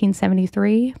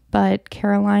 1973, but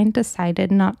Caroline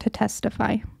decided not to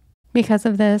testify. Because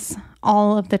of this,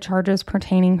 all of the charges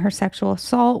pertaining her sexual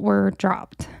assault were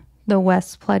dropped. The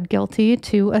Wests pled guilty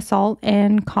to assault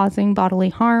and causing bodily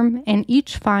harm, and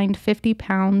each fined 50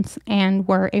 pounds and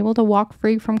were able to walk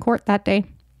free from court that day.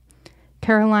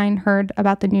 Caroline heard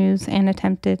about the news and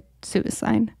attempted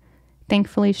suicide.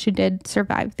 Thankfully, she did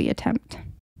survive the attempt.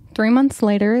 3 months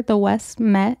later, the Wests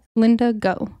met Linda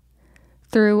Go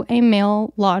through a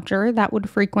male lodger that would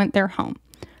frequent their home.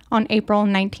 On April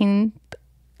 19th,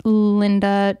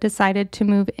 Linda decided to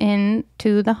move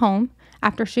into the home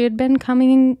after she had been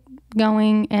coming,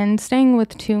 going, and staying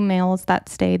with 2 males that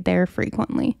stayed there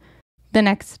frequently. The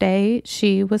next day,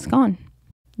 she was gone.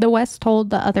 The Wests told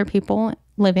the other people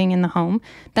living in the home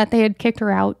that they had kicked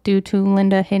her out due to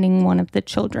Linda hitting one of the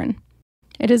children.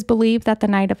 It is believed that the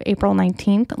night of April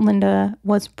 19th, Linda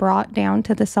was brought down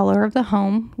to the cellar of the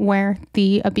home where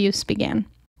the abuse began.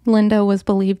 Linda was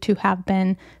believed to have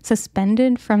been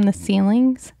suspended from the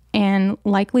ceilings and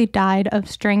likely died of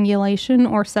strangulation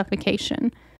or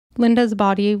suffocation. Linda's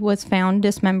body was found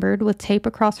dismembered with tape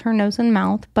across her nose and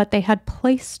mouth, but they had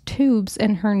placed tubes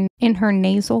in her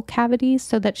nasal cavities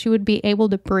so that she would be able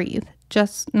to breathe,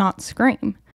 just not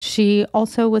scream. She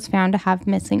also was found to have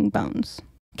missing bones.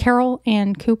 Carol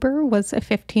Ann Cooper was a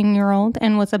 15-year-old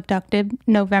and was abducted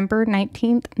November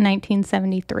 19th,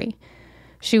 1973.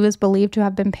 She was believed to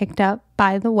have been picked up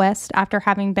by the Wests after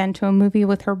having been to a movie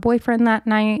with her boyfriend that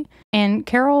night, and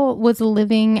Carol was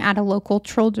living at a local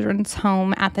children's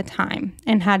home at the time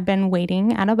and had been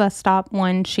waiting at a bus stop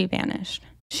when she vanished.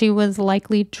 She was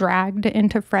likely dragged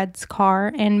into Fred's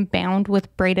car and bound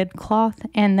with braided cloth,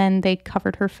 and then they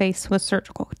covered her face with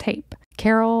surgical tape.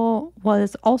 Carol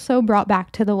was also brought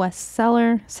back to the West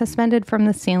cellar, suspended from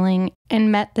the ceiling,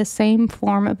 and met the same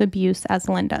form of abuse as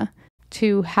Linda,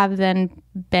 to have then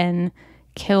been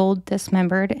killed,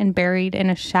 dismembered, and buried in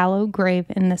a shallow grave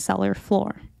in the cellar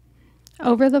floor.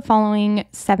 Over the following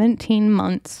 17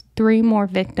 months, 3 more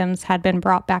victims had been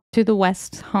brought back to the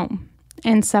West's home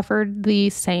and suffered the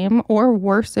same or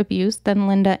worse abuse than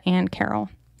Linda and Carol.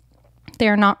 They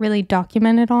are not really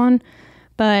documented on,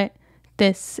 but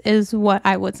this is what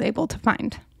I was able to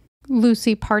find.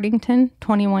 Lucy Partington,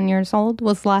 21 years old,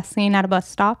 was last seen at a bus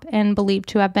stop and believed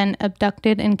to have been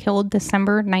abducted and killed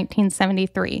December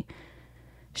 1973.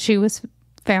 She was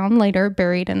found later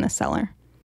buried in the cellar.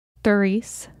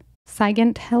 Therese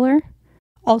Siegenthaler,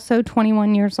 also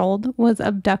 21 years old, was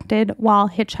abducted while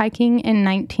hitchhiking in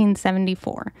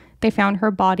 1974. They found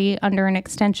her body under an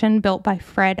extension built by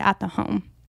Fred at the home.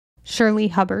 Shirley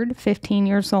Hubbard, 15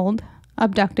 years old,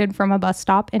 abducted from a bus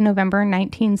stop in November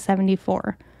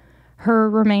 1974. Her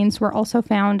remains were also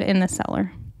found in the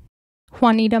cellar.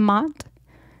 Juanita Mott,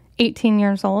 18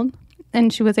 years old,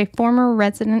 and she was a former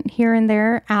resident here and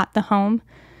there at the home.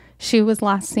 She was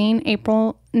last seen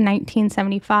April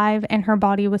 1975, and her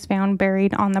body was found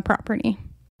buried on the property.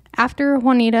 After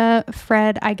Juanita,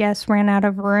 Fred, I guess, ran out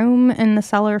of room in the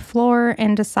cellar floor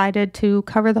and decided to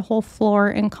cover the whole floor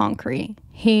in concrete.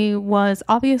 He was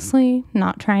obviously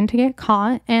not trying to get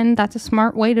caught, and that's a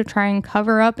smart way to try and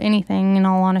cover up anything, in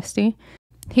all honesty.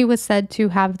 He was said to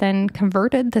have then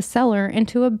converted the cellar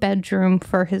into a bedroom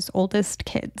for his oldest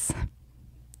kids.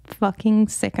 Fucking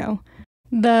sicko.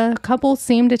 The couple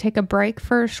seemed to take a break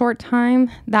for a short time.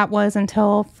 That was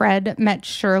until Fred met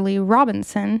Shirley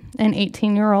Robinson, an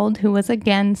 18-year-old who was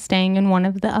again staying in one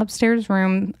of the upstairs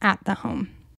rooms at the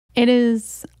home. It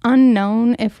is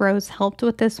unknown if Rose helped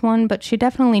with this one, but she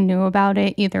definitely knew about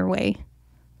it either way.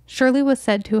 Shirley was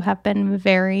said to have been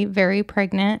very, very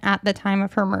pregnant at the time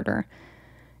of her murder.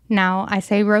 Now, I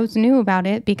say Rose knew about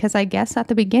it because I guess at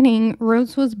the beginning,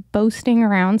 Rose was boasting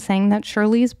around saying that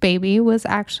Shirley's baby was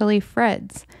actually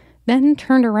Fred's, then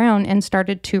turned around and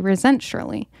started to resent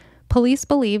Shirley. Police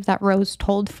believe that Rose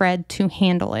told Fred to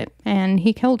handle it, and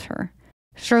he killed her.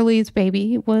 Shirley's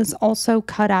baby was also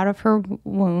cut out of her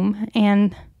womb,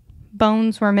 and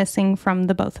bones were missing from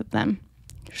the both of them.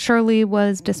 Shirley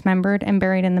was dismembered and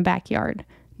buried in the backyard.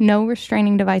 No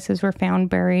restraining devices were found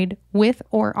buried with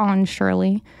or on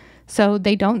Shirley, so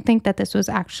they don't think that this was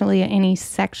actually any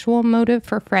sexual motive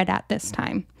for Fred at this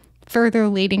time, further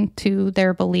leading to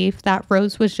their belief that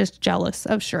Rose was just jealous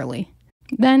of Shirley.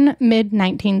 Then,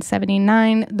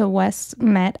 mid-1979, the Wests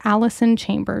met Allison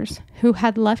Chambers, who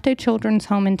had left a children's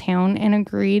home in town and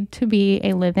agreed to be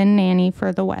a live-in nanny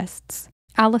for the Wests.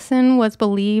 Allison was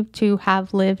believed to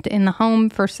have lived in the home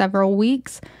for several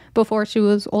weeks before she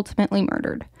was ultimately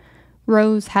murdered.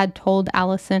 Rose had told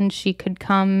Allison she could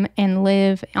come and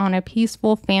live on a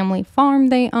peaceful family farm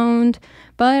they owned,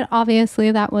 but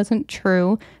obviously that wasn't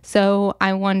true. So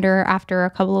I wonder after a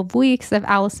couple of weeks if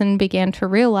Allison began to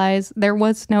realize there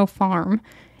was no farm,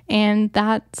 and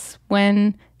that's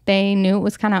when they knew it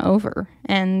was kind of over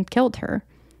and killed her.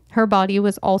 Her body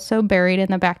was also buried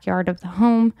in the backyard of the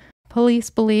home. Police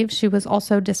believe she was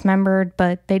also dismembered,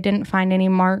 but they didn't find any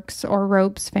marks or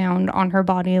ropes found on her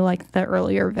body like the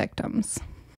earlier victims.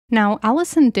 Now,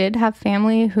 Allison did have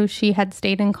family who she had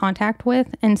stayed in contact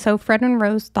with, and so Fred and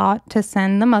Rose thought to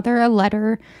send the mother a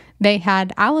letter they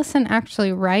had Allison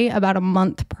actually write about a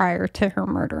month prior to her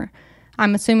murder.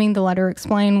 I'm assuming the letter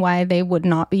explained why they would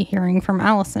not be hearing from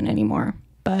Allison anymore,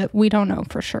 but we don't know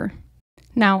for sure.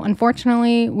 Now,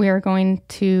 unfortunately, we are going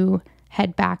to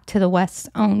head back to the West's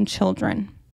own children.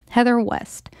 Heather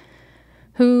West,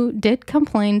 who did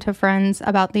complain to friends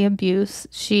about the abuse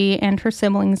she and her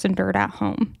siblings endured at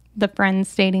home. The friends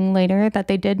stating later that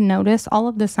they did notice all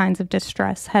of the signs of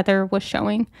distress Heather was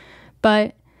showing,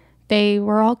 but they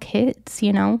were all kids,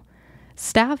 you know.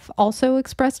 Staff also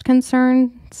expressed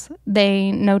concerns.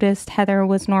 They noticed Heather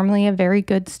was normally a very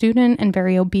good student and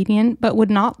very obedient, but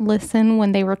would not listen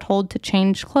when they were told to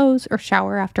change clothes or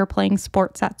shower after playing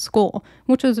sports at school,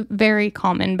 which was very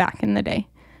common back in the day.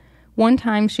 One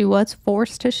time she was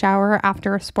forced to shower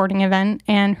after a sporting event,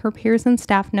 and her peers and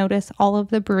staff noticed all of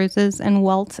the bruises and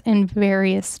welts in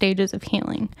various stages of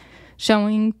healing,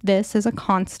 showing this is a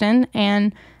constant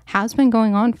and has been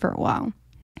going on for a while.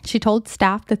 She told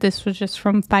staff that this was just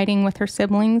from fighting with her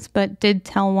siblings, but did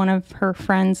tell one of her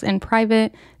friends in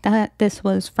private that this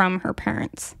was from her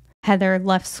parents. Heather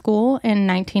left school in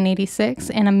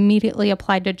 1986 and immediately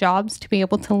applied to jobs to be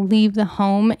able to leave the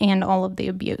home and all of the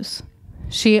abuse.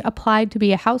 She applied to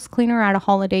be a house cleaner at a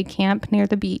holiday camp near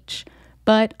the beach,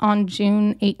 but on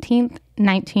June 18th,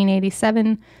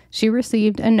 1987, she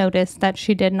received a notice that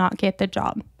she did not get the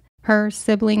job. Her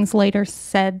siblings later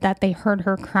said that they heard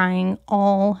her crying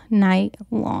all night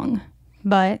long,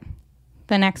 but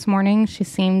the next morning she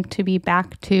seemed to be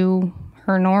back to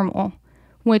her normal,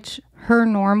 which her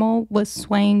normal was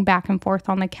swaying back and forth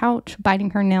on the couch,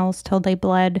 biting her nails till they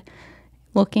bled,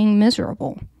 looking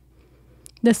miserable.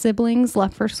 The siblings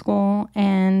left for school,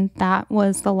 and that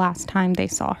was the last time they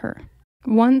saw her.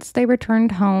 Once they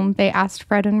returned home, they asked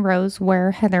Fred and Rose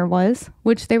where Heather was,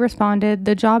 which they responded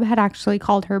the job had actually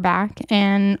called her back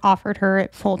and offered her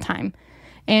it full-time,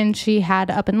 and she had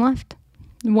up and left.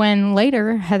 When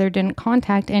later Heather didn't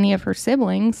contact any of her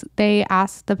siblings, they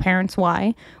asked the parents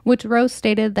why, which Rose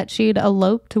stated that she'd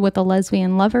eloped with a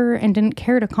lesbian lover and didn't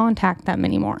care to contact them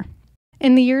anymore.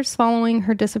 In the years following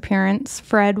her disappearance,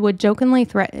 Fred would jokingly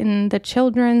threaten the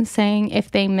children, saying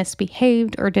if they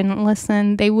misbehaved or didn't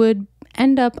listen, they would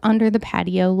end up under the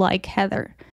patio like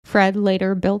Heather. Fred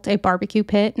later built a barbecue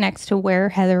pit next to where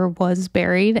Heather was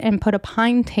buried and put a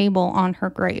pine table on her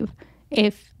grave,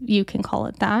 if you can call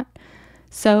it that,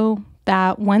 so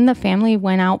that when the family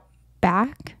went out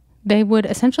back, they would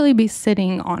essentially be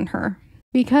sitting on her.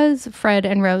 Because Fred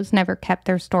and Rose never kept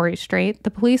their story straight,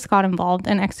 the police got involved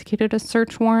and executed a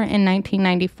search warrant in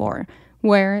 1994,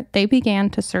 where they began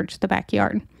to search the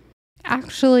backyard.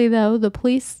 Actually, though, the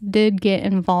police did get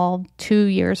involved 2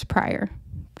 years prior.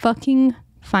 Fucking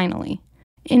finally.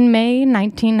 In May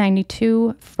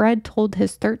 1992, Fred told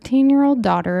his 13-year-old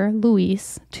daughter,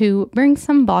 Louise, to bring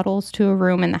some bottles to a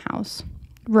room in the house.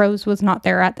 Rose was not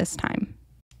there at this time.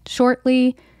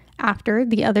 Shortly after,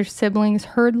 the other siblings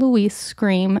heard Louise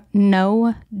scream,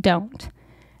 "No, don't."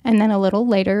 And then a little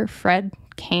later, Fred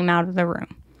came out of the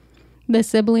room. The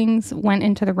siblings went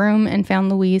into the room and found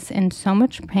Louise in so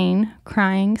much pain,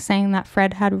 crying, saying that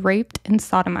Fred had raped and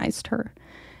sodomized her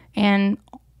and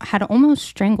had almost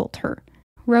strangled her.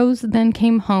 Rose then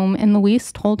came home and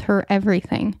Louise told her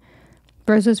everything.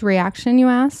 Rose's reaction, you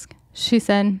ask? She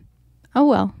said, "Oh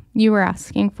well, you were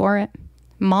asking for it."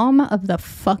 Mom of the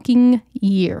fucking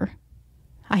year.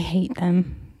 I hate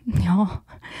them. Y'all,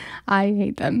 I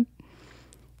hate them.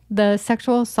 The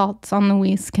sexual assaults on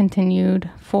Louise continued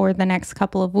for the next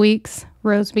couple of weeks.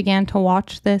 Rose began to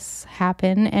watch this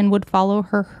happen and would follow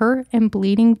her hurt and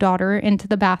bleeding daughter into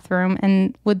the bathroom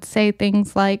and would say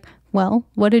things like, "Well,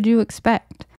 what did you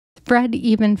expect?" Fred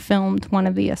even filmed one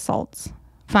of the assaults.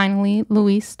 Finally,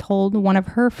 Louise told one of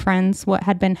her friends what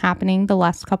had been happening the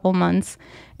last couple months,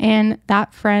 and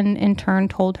that friend in turn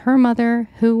told her mother,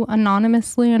 who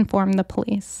anonymously informed the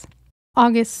police.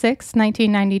 August 6,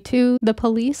 1992, the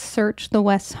police searched the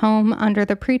West's home under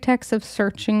the pretext of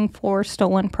searching for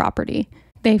stolen property.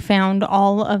 They found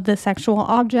all of the sexual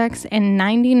objects and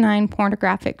 99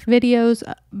 pornographic videos,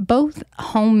 both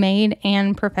homemade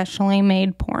and professionally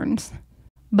made porns.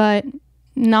 But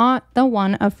not the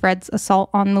one of Fred's assault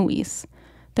on Louise.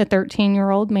 The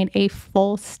 13-year-old made a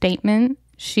full statement.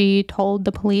 She told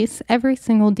the police every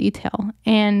single detail,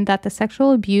 and that the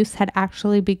sexual abuse had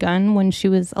actually begun when she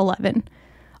was 11,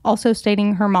 also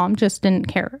stating her mom just didn't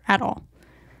care at all.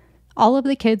 All of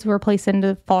the kids were placed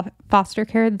into foster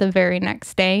care the very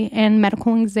next day, and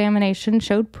medical examination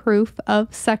showed proof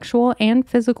of sexual and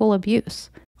physical abuse.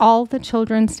 All the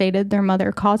children stated their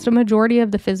mother caused a majority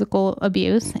of the physical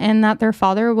abuse, and that their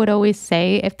father would always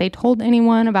say if they told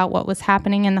anyone about what was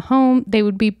happening in the home, they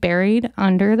would be buried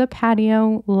under the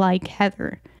patio like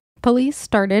Heather. Police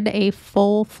started a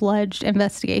full-fledged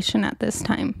investigation at this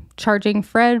time, charging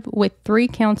Fred with 3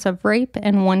 counts of rape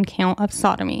and 1 count of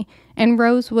sodomy, and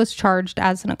Rose was charged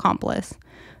as an accomplice.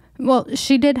 Well,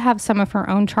 she did have some of her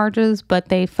own charges, but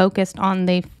they focused on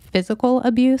the physical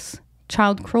abuse,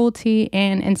 child cruelty,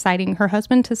 and inciting her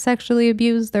husband to sexually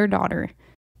abuse their daughter.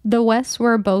 The Wests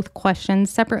were both questioned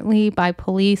separately by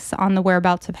police on the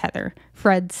whereabouts of Heather,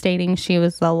 Fred stating she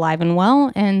was alive and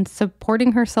well and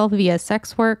supporting herself via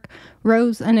sex work.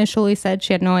 Rose initially said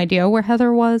she had no idea where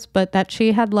Heather was, but that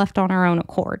she had left on her own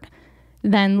accord.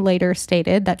 Then later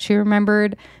stated that she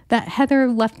remembered that Heather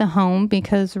left the home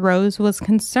because Rose was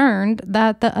concerned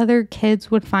that the other kids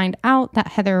would find out that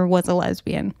Heather was a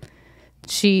lesbian.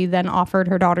 She then offered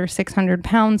her daughter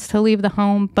 £600 to leave the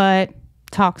home, but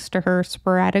talks to her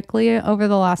sporadically over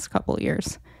the last couple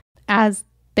years. As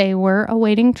they were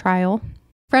awaiting trial,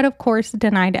 Fred, of course,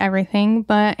 denied everything,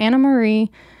 but Anna Marie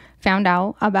found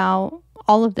out about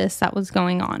all of this that was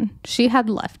going on. She had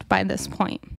left by this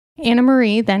point. Anna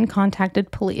Marie then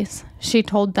contacted police. She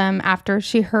told them after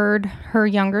she heard her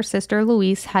younger sister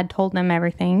Louise had told them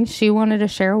everything, she wanted to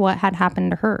share what had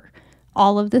happened to her,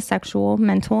 all of the sexual,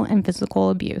 mental, and physical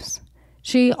abuse.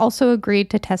 She also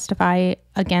agreed to testify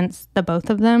against the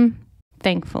both of them,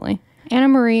 thankfully. Anna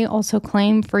Marie also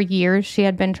claimed for years she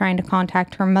had been trying to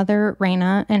contact her mother,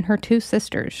 Raina, and her 2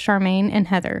 sisters, Charmaine and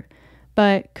Heather,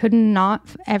 but could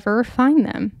not ever find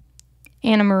them.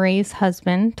 Anna Marie's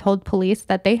husband told police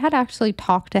that they had actually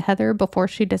talked to Heather before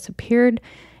she disappeared,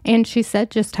 and she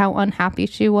said just how unhappy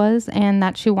she was and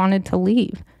that she wanted to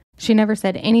leave. She never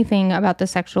said anything about the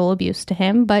sexual abuse to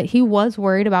him, but he was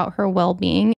worried about her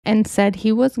well-being and said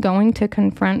he was going to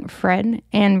confront Fred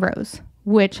and Rose,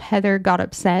 which Heather got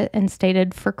upset and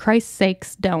stated, "For Christ's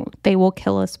sakes, don't. They will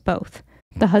kill us both."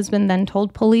 The husband then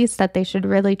told police that they should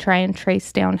really try and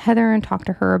trace down Heather and talk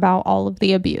to her about all of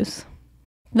the abuse.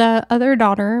 The other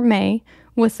daughter, May,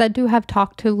 was said to have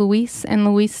talked to Louise, and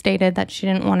Louise stated that she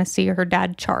didn't want to see her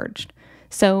dad charged.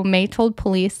 So May told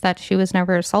police that she was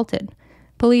never assaulted.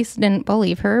 Police didn't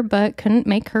believe her, but couldn't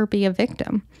make her be a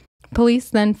victim.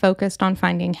 Police then focused on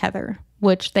finding Heather,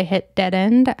 which they hit dead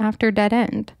end after dead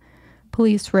end.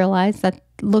 Police realized that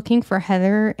looking for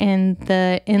Heather in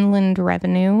the Inland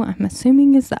Revenue, I'm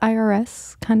assuming is the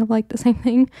IRS, kind of like the same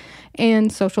thing,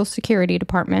 and Social Security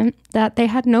Department, that they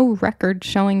had no record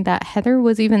showing that Heather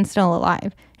was even still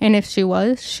alive. And if she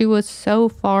was so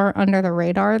far under the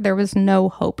radar, there was no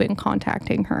hope in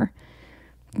contacting her.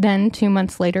 Then 2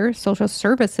 months later, social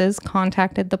services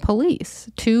contacted the police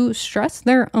to stress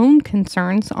their own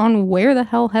concerns on where the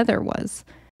hell Heather was.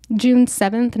 June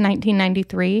 7th,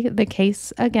 1993, the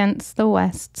case against the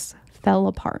Wests fell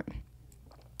apart.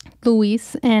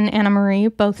 Louise and Anna Marie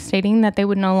both stating that they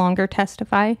would no longer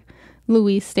testify.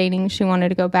 Louise stating she wanted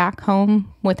to go back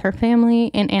home with her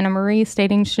family, and Anna Marie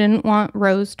stating she didn't want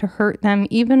Rose to hurt them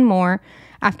even more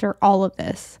after all of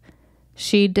this.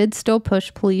 She did still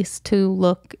push police to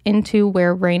look into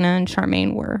where Raina and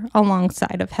Charmaine were,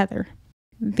 alongside of Heather.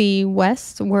 The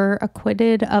Wests were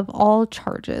acquitted of all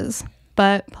charges,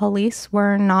 but police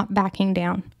were not backing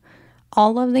down.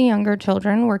 All of the younger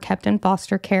children were kept in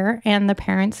foster care, and the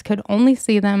parents could only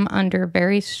see them under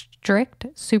very strict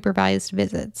supervised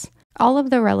visits. All of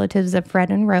the relatives of Fred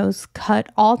and Rose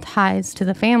cut all ties to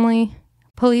the family.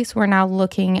 Police were now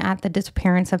looking at the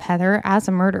disappearance of Heather as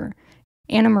a murder.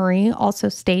 Anna Marie also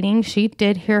stating she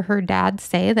did hear her dad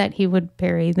say that he would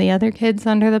bury the other kids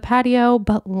under the patio,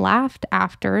 but laughed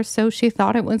after, so she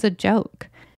thought it was a joke.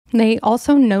 They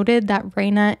also noted that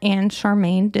Raina and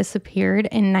Charmaine disappeared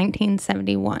in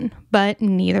 1971, but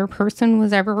neither person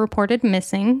was ever reported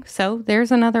missing, so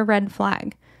there's another red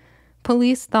flag.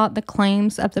 Police thought the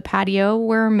claims of the patio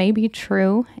were maybe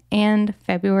true, and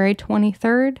February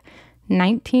 23rd,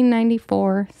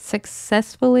 1994,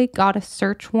 successfully got a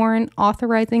search warrant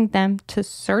authorizing them to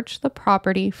search the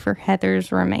property for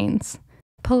Heather's remains.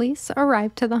 Police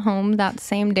arrived to the home that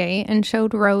same day and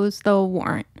showed Rose the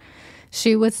warrant.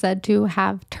 She was said to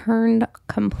have turned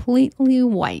completely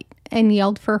white and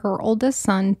yelled for her oldest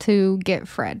son to get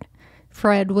Fred.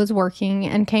 Fred was working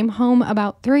and came home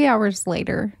about 3 hours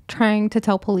later, trying to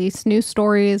tell police new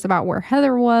stories about where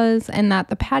Heather was and that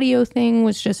the patio thing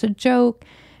was just a joke,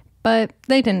 but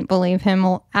they didn't believe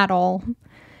him at all.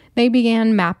 They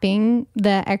began mapping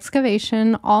the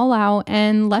excavation all out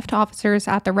and left officers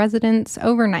at the residence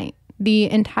overnight. The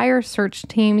entire search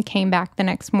team came back the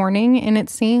next morning, and it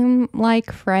seemed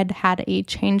like Fred had a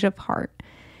change of heart.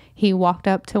 He walked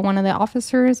up to one of the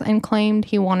officers and claimed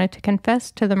he wanted to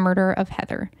confess to the murder of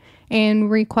Heather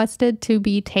and requested to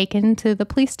be taken to the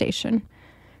police station.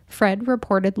 Fred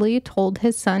reportedly told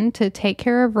his son to take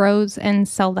care of Rose and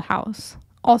sell the house,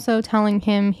 also telling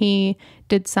him he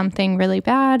did something really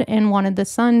bad and wanted the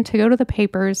son to go to the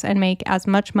papers and make as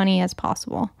much money as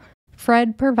possible.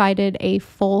 Fred provided a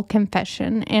full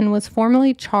confession and was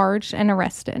formally charged and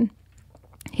arrested.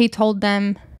 He told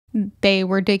them they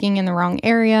were digging in the wrong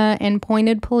area and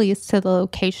pointed police to the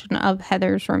location of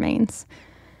Heather's remains.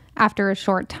 After a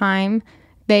short time,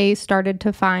 they started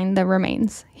to find the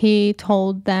remains. He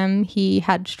told them he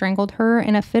had strangled her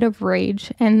in a fit of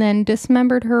rage and then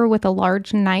dismembered her with a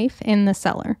large knife in the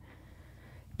cellar.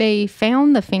 They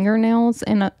found the fingernails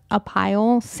in a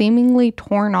pile, seemingly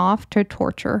torn off to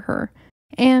torture her,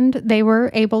 and they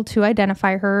were able to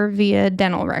identify her via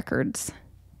dental records.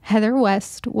 Heather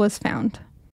West was found,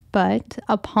 but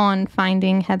upon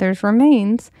finding Heather's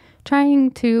remains, trying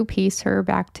to piece her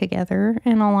back together,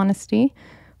 in all honesty,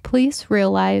 police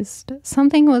realized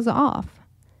something was off.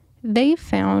 They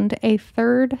found a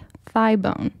third thigh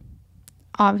bone,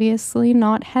 obviously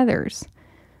not Heather's.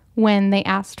 When they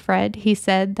asked Fred, he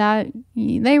said that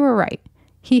they were right.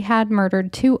 He had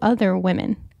murdered 2 other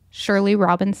women, Shirley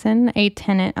Robinson, a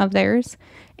tenant of theirs,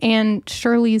 and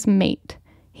Shirley's mate,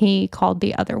 he called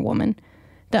the other woman.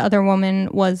 The other woman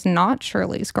was not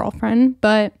Shirley's girlfriend,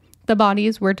 but the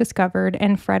bodies were discovered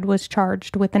and Fred was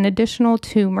charged with an additional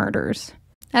 2 murders.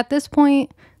 At this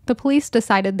point, the police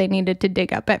decided they needed to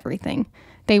dig up everything.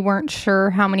 They weren't sure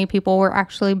how many people were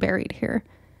actually buried here.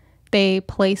 They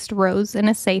placed Rose in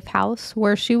a safe house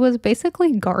where she was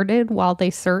basically guarded while they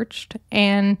searched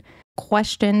and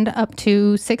questioned up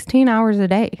to 16 hours a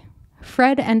day.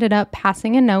 Fred ended up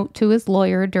passing a note to his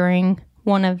lawyer during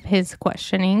one of his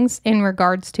questionings in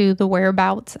regards to the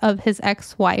whereabouts of his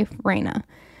ex-wife, Raina,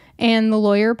 and the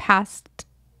lawyer passed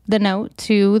the note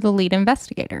to the lead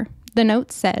investigator. The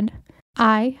note said,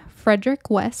 "I, Frederick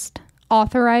West,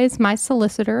 authorize my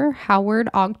solicitor, Howard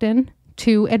Ogden,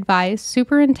 to advise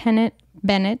Superintendent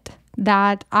Bennett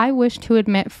that I wish to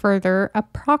admit further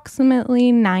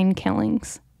approximately 9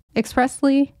 killings.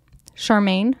 Expressly,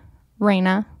 Charmaine,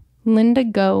 Raina, Linda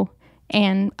Go,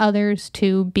 and others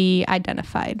to be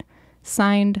identified.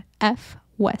 Signed, F.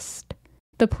 West."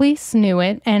 The police knew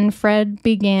it, and Fred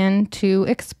began to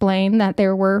explain that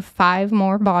there were 5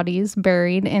 more bodies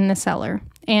buried in the cellar,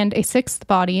 and a 6th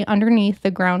body underneath the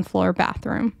ground floor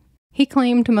bathroom. He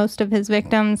claimed most of his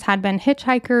victims had been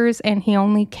hitchhikers, and he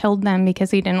only killed them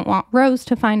because he didn't want Rose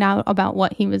to find out about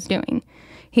what he was doing.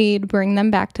 He'd bring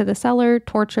them back to the cellar,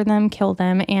 torture them, kill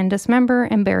them, and dismember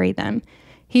and bury them.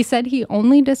 He said he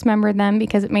only dismembered them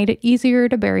because it made it easier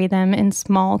to bury them in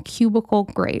small cubicle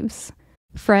graves.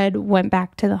 Fred went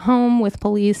back to the home with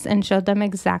police and showed them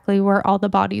exactly where all the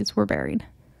bodies were buried.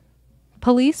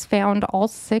 Police found all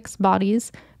 6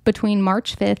 bodies between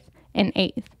March 5th and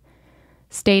 8th,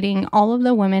 stating all of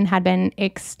the women had been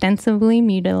extensively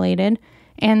mutilated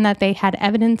and that they had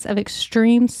evidence of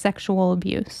extreme sexual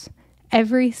abuse.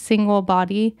 Every single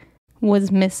body was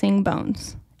missing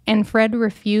bones, and Fred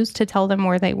refused to tell them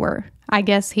where they were. I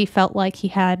guess he felt like he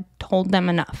had told them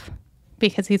enough,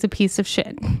 because he's a piece of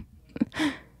shit.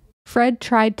 Fred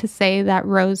tried to say that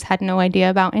Rose had no idea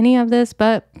about any of this,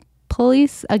 but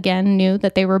police again knew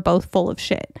that they were both full of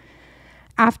shit.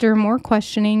 After more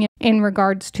questioning in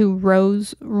regards to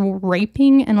Rose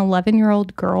raping an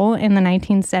 11-year-old girl in the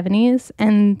 1970s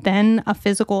and then a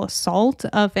physical assault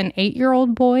of an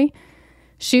 8-year-old boy,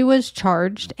 she was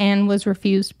charged and was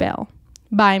refused bail.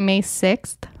 By May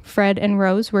 6th, Fred and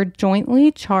Rose were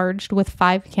jointly charged with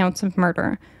 5 counts of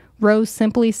murder. Rose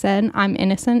simply said, "I'm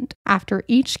innocent," after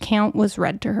each count was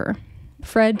read to her.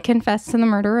 Fred confessed to the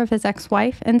murder of his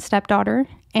ex-wife and stepdaughter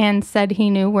and said he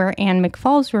knew where Ann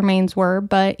McFall's remains were,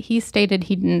 but he stated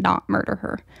he did not murder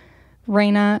her.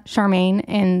 Raina, Charmaine,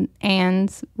 and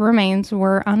Ann's remains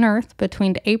were unearthed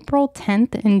between April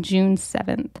 10th and June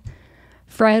 7th.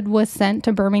 Fred was sent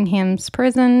to Birmingham's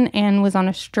prison and was on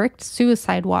a strict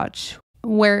suicide watch,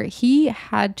 where he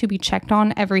had to be checked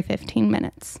on every 15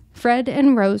 minutes. Fred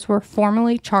and Rose were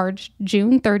formally charged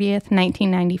June 30th,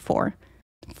 1994.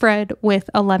 Fred with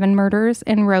 11 murders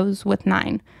and Rose with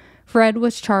 9. Fred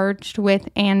was charged with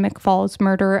Ann McFall's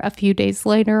murder a few days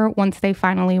later once they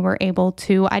finally were able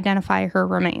to identify her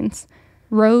remains.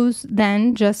 Rose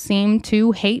then just seemed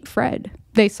to hate Fred.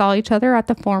 They saw each other at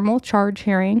the formal charge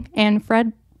hearing, and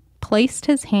Fred placed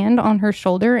his hand on her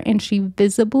shoulder and she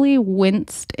visibly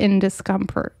winced in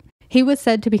discomfort. He was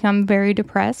said to become very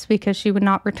depressed because she would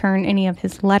not return any of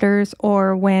his letters,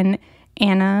 or when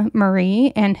Anna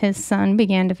Marie and his son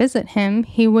began to visit him,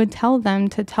 he would tell them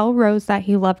to tell Rose that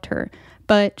he loved her,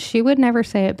 but she would never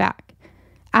say it back.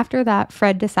 After that,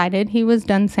 Fred decided he was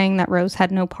done saying that Rose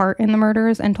had no part in the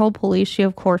murders and told police she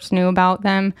of course knew about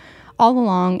them all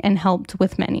along and helped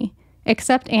with many,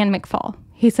 except Anne McFall.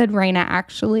 He said Raina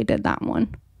actually did that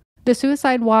one. The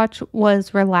suicide watch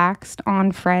was relaxed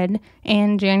on Fred,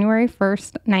 and January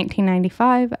 1st,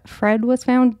 1995, Fred was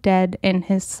found dead in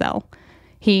his cell.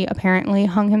 He apparently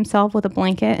hung himself with a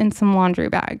blanket and some laundry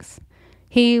bags.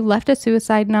 He left a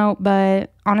suicide note,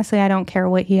 but honestly, I don't care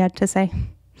what he had to say.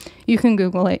 You can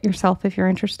Google it yourself if you're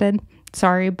interested.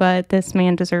 Sorry, but this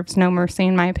man deserves no mercy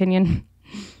in my opinion.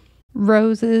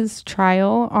 Rose's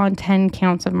trial on 10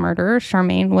 counts of murder,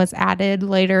 Charmaine was added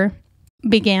later,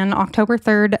 began October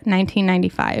 3rd,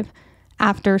 1995.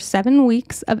 After 7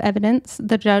 weeks of evidence,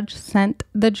 the judge sent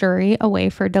the jury away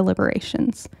for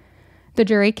deliberations. The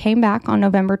jury came back on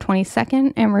November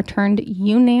 22nd and returned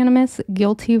unanimous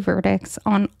guilty verdicts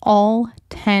on all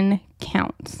 10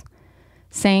 counts,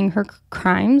 saying her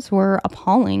crimes were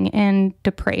appalling and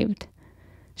depraved.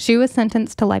 She was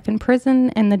sentenced to life in prison,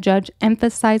 and the judge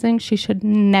emphasizing she should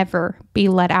never be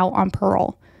let out on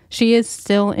parole. She is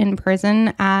still in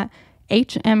prison at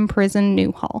HM Prison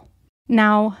Newhall.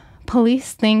 Now,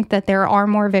 police think that there are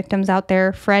more victims out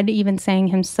there. Fred even saying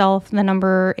himself the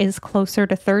number is closer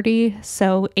to 30,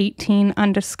 so 18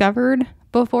 undiscovered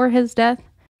before his death.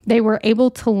 They were able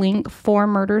to link 4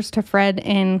 murders to Fred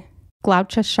in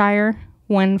Gloucestershire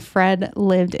when Fred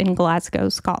lived in Glasgow,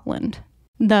 Scotland.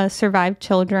 The survived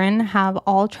children have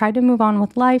all tried to move on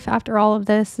with life after all of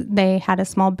this. They had a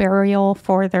small burial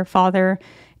for their father,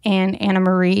 and Anna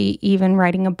Marie even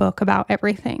writing a book about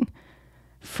everything.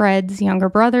 Fred's younger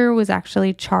brother was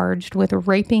actually charged with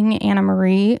raping Anna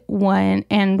Marie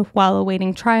while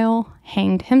awaiting trial,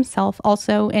 hanged himself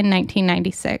also in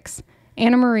 1996.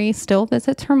 Anna Marie still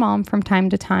visits her mom from time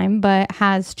to time, but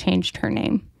has changed her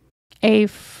name. A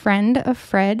friend of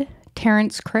Fred,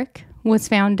 Terrence Crick, was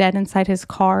found dead inside his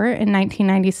car in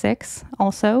 1996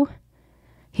 also.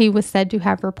 He was said to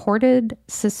have reported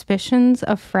suspicions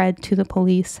of Fred to the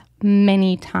police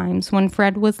many times when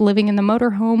Fred was living in the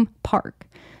motorhome park,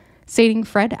 stating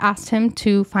Fred asked him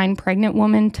to find pregnant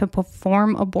women to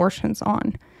perform abortions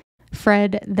on.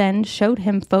 Fred then showed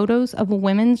him photos of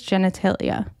women's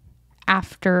genitalia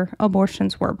after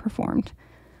abortions were performed,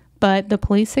 but the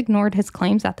police ignored his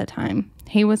claims at the time.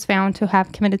 He was found to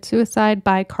have committed suicide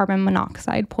by carbon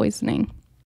monoxide poisoning.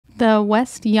 The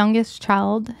West's youngest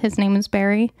child, his name is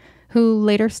Barry, who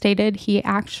later stated he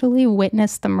actually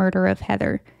witnessed the murder of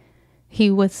Heather.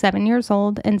 He was 7 years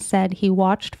old and said he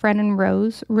watched Fred and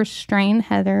Rose restrain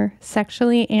Heather,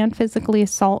 sexually and physically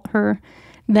assault her.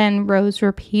 Then Rose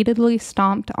repeatedly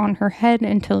stomped on her head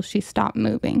until she stopped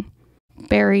moving.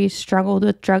 Barry struggled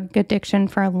with drug addiction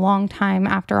for a long time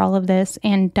after all of this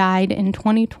and died in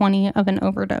 2020 of an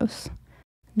overdose.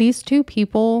 These 2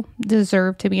 people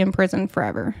deserve to be in prison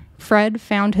forever. Fred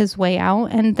found his way out,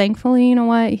 and thankfully, you know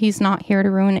what? He's not here to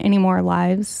ruin any more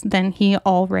lives than he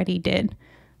already did.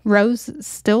 Rose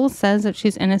still says that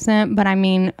she's innocent, but I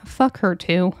mean, fuck her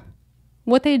too.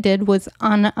 What they did was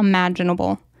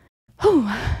unimaginable. Whew.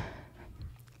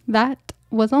 That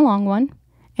was a long one,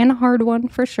 and a hard one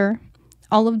for sure.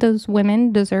 All of those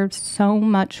women deserve so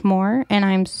much more, and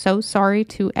I'm so sorry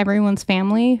to everyone's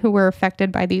family who were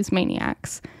affected by these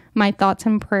maniacs. My thoughts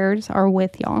and prayers are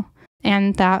with y'all.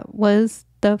 And that was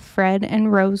the Fred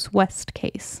and Rose West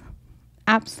case.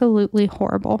 Absolutely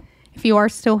horrible. If you are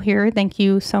still here, thank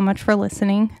you so much for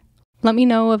listening. Let me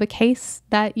know of a case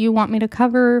that you want me to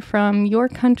cover from your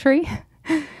country.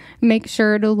 Make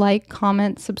sure to like,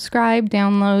 comment, subscribe,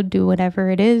 download, do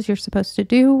whatever it is you're supposed to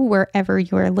do wherever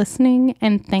you are listening.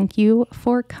 And thank you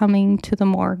for coming to the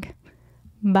morgue.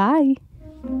 Bye.